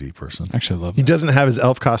crazy person. Actually, I love He that. doesn't have his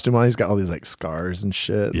elf costume on. He's got all these like scars and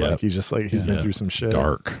shit. Yeah. Like he's just like he's been through some shit.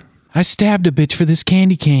 Dark. I stabbed a bitch for this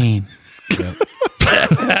candy cane.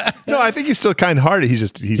 No, I think he's still kind-hearted. He's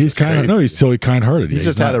just kind of crazy. he's totally kind-hearted. He's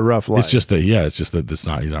just had a rough life. It's just that he's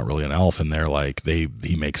not really an elf, and they're like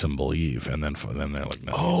he makes them believe, and then they're like,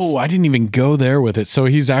 no. Oh, I didn't even go there with it. So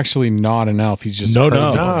he's actually not an elf. He's just no,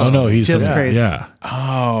 crazy. he's Just crazy. Yeah.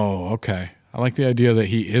 Oh, okay. I like the idea that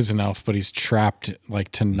he is an elf, but he's trapped like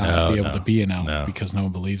to not be able to be an elf because no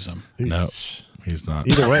one believes him. No, he's not.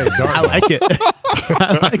 Either way, dark. I like it.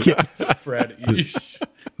 I like it. Fred,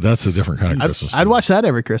 That's a different kind of Christmas. I'd watch that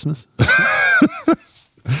every Christmas.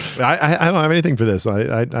 I don't have anything for this.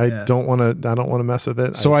 I don't want to mess with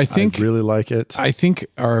it. So I think I really like it. I think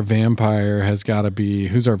our vampire has got to be,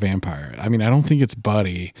 who's our vampire? I mean, I don't think it's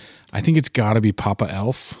Buddy. I think it's got to be Papa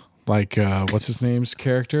Elf. Like, what's his name's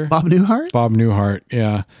character? Bob Newhart? Bob Newhart,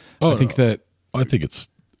 yeah. Oh, I think that... I think it's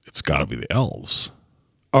got to be the elves.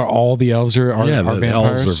 Are all the elves are the vampires?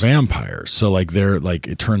 elves are vampires. So like they're like,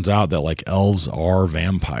 it turns out that like elves are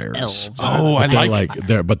vampires. Elves. Oh, I like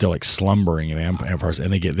they're like slumbering vampires,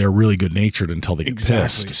 and they're really good natured until they get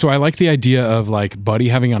pissed. So I like the idea of like Buddy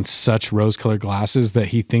having on such rose-colored glasses that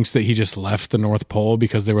he thinks that he just left the North Pole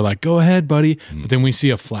because they were like, "Go ahead, Buddy." But then we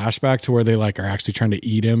see a flashback to where they like are actually trying to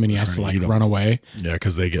eat him, and he has to like run away. Yeah,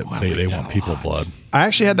 because they want people blood. I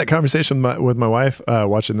actually had that conversation with my wife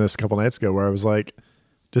watching this a couple nights ago, where I was like,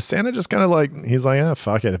 does Santa just kind of like, he's like,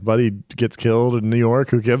 fuck it. If Buddy gets killed in New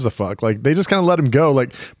York, who gives a fuck? Like, they just kind of let him go.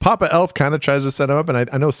 Like, Papa Elf kind of tries to set him up, and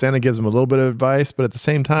I know Santa gives him a little bit of advice, but at the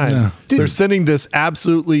same time, they're sending this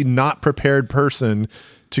absolutely not prepared person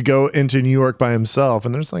to go into New York by himself,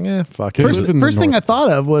 and they're just like, fuck it. First thing I thought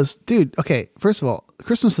of was, dude, okay, first of all,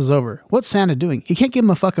 Christmas is over. What's Santa doing? He can't give him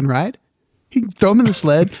a fucking ride? He can throw him in the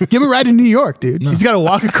sled, give him a ride in New York, dude. He's got to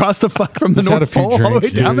walk across the fuck from the North Pole all the way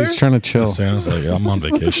down there. He's trying to chill. Santa's like, I'm on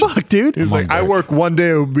vacation. What the fuck, dude? He's like, I work one day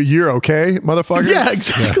a year, okay, motherfuckers? Yeah,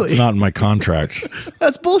 exactly. It's not in my contract.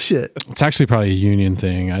 That's bullshit. It's actually probably a union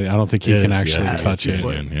thing. I don't think he can actually touch it.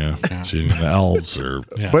 It's union. The elves are,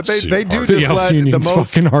 but they do the just elf let union's the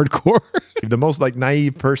most fucking hardcore. the most like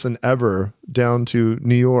naive person ever down to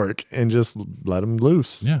New York and just let him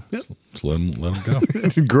loose. Yeah, just let him go.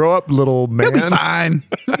 Grow up, little man. He'll be fine.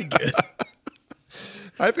 He'll be good.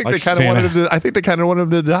 I think Like they kind of wanted him to. I think they kind of wanted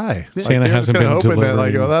him to die. Santa hasn't been delivering.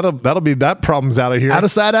 Like, that'll be that problem's out of here. Out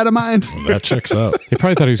of sight, out of mind. Well, that checks out. He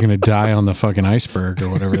probably thought he was going to die on the fucking iceberg or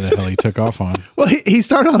whatever the hell he took off on. Well, he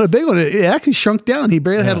started on a big one. It actually shrunk down. He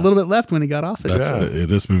barely had a little bit left when he got off it.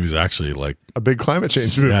 This movie's actually like a big climate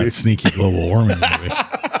change movie. Sneaky global warming movie.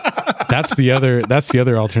 That's the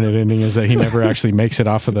other alternate ending is that he never actually makes it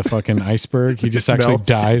off of the fucking iceberg. He just actually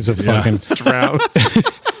dies of fucking drowns.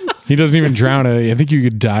 He doesn't even drown. I think you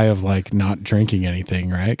could die of like not drinking anything,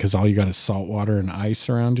 right? Because all you got is salt water and ice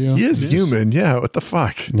around you. He is human. Yeah. What the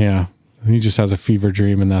fuck? Yeah. He just has a fever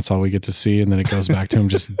dream, and that's all we get to see. And then it goes back to him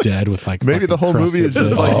just dead with like maybe the whole movie is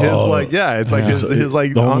just like his like it's like his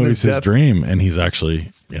like the whole on movie's his his dream, and he's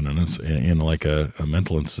actually in like a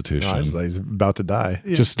mental institution. He's about to die.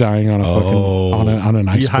 Just dying on a fucking on an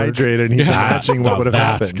iceberg. Dehydrated, and he's imagining what would have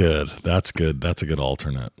happened. That's good. That's a good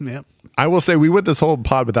alternate. Yep. I will say we went this whole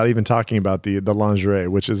pod without even talking about the lingerie,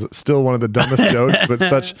 which is still one of the dumbest jokes, but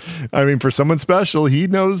such. I mean, for someone special, he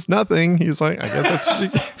knows nothing. He's like, I guess that's what she.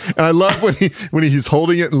 And I love when he's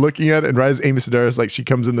holding it and looking at it, and right as Amy Sedaris, like she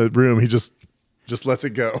comes in the room, he just lets it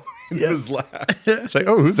go in his lap. It's like,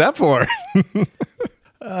 oh, who's that for?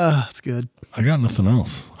 That's good. I got nothing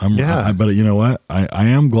else. But you know what? I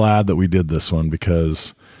am glad that we did this one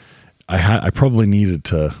because I probably needed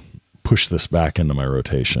to push this back into my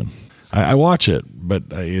rotation. I watch it, but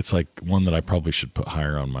it's like one that I probably should put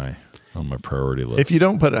higher on my priority list. If you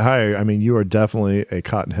don't put it higher, I mean, you are definitely a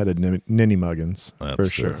cotton-headed ninny muggins. That's for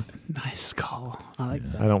true. sure. Nice call. I like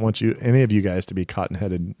that. I don't want any of you guys to be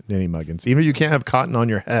cotton-headed ninny muggins. Even if you can't have cotton on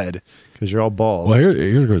your head because you're all bald. Well,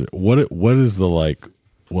 here's the question. What is the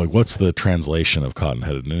what's the translation of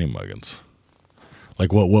cotton-headed ninny muggins?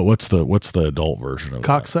 Like what's the adult version of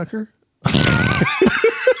Cocksucker?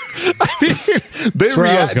 They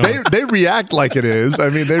react like it is. I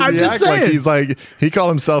mean, they react like he called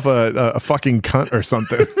himself a fucking cunt or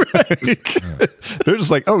something. They're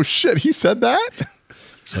just like, oh shit, he said that?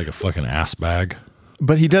 It's like a fucking ass bag.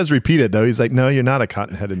 But he does repeat it though. He's like, no, you're not a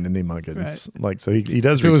cotton-headed ninny muggins. Right. Like, so he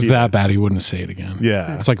does. If it was that bad, he wouldn't say it again.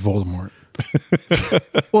 Yeah, it's like Voldemort.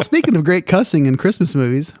 Well, speaking of great cussing in Christmas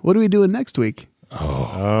movies, what are we doing next week?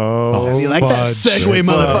 Oh, you like that segue,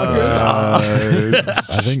 motherfuckers?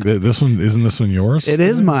 I think that this one yours? It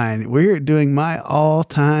is mine. We're doing my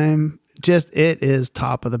all-time. It is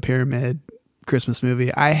top of the pyramid Christmas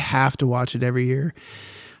movie. I have to watch it every year.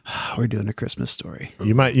 We're doing A Christmas Story.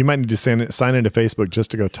 You might need to sign into Facebook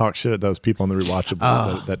just to go talk shit at those people on the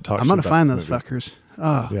rewatchables that talk. I'm gonna find those movie. fuckers.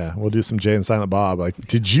 Oh yeah, we'll do some Jay and Silent Bob. Like,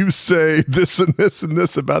 did you say this and this and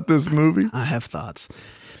this about this movie? I have thoughts.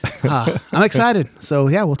 I'm excited. So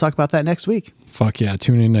yeah, we'll talk about that next week. Fuck yeah.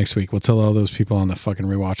 Tune in next week. We'll tell all those people on the fucking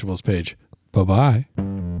Rewatchables page. Bye-bye. I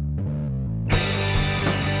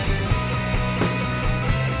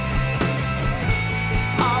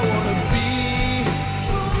wanna be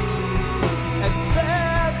at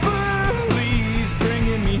Beverly's,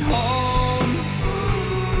 bringing me home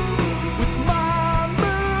with my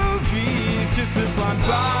movies, just a blind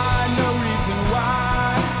ride.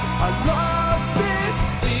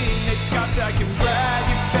 Zach and Brad,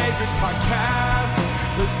 your favorite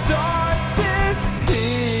podcast. The stars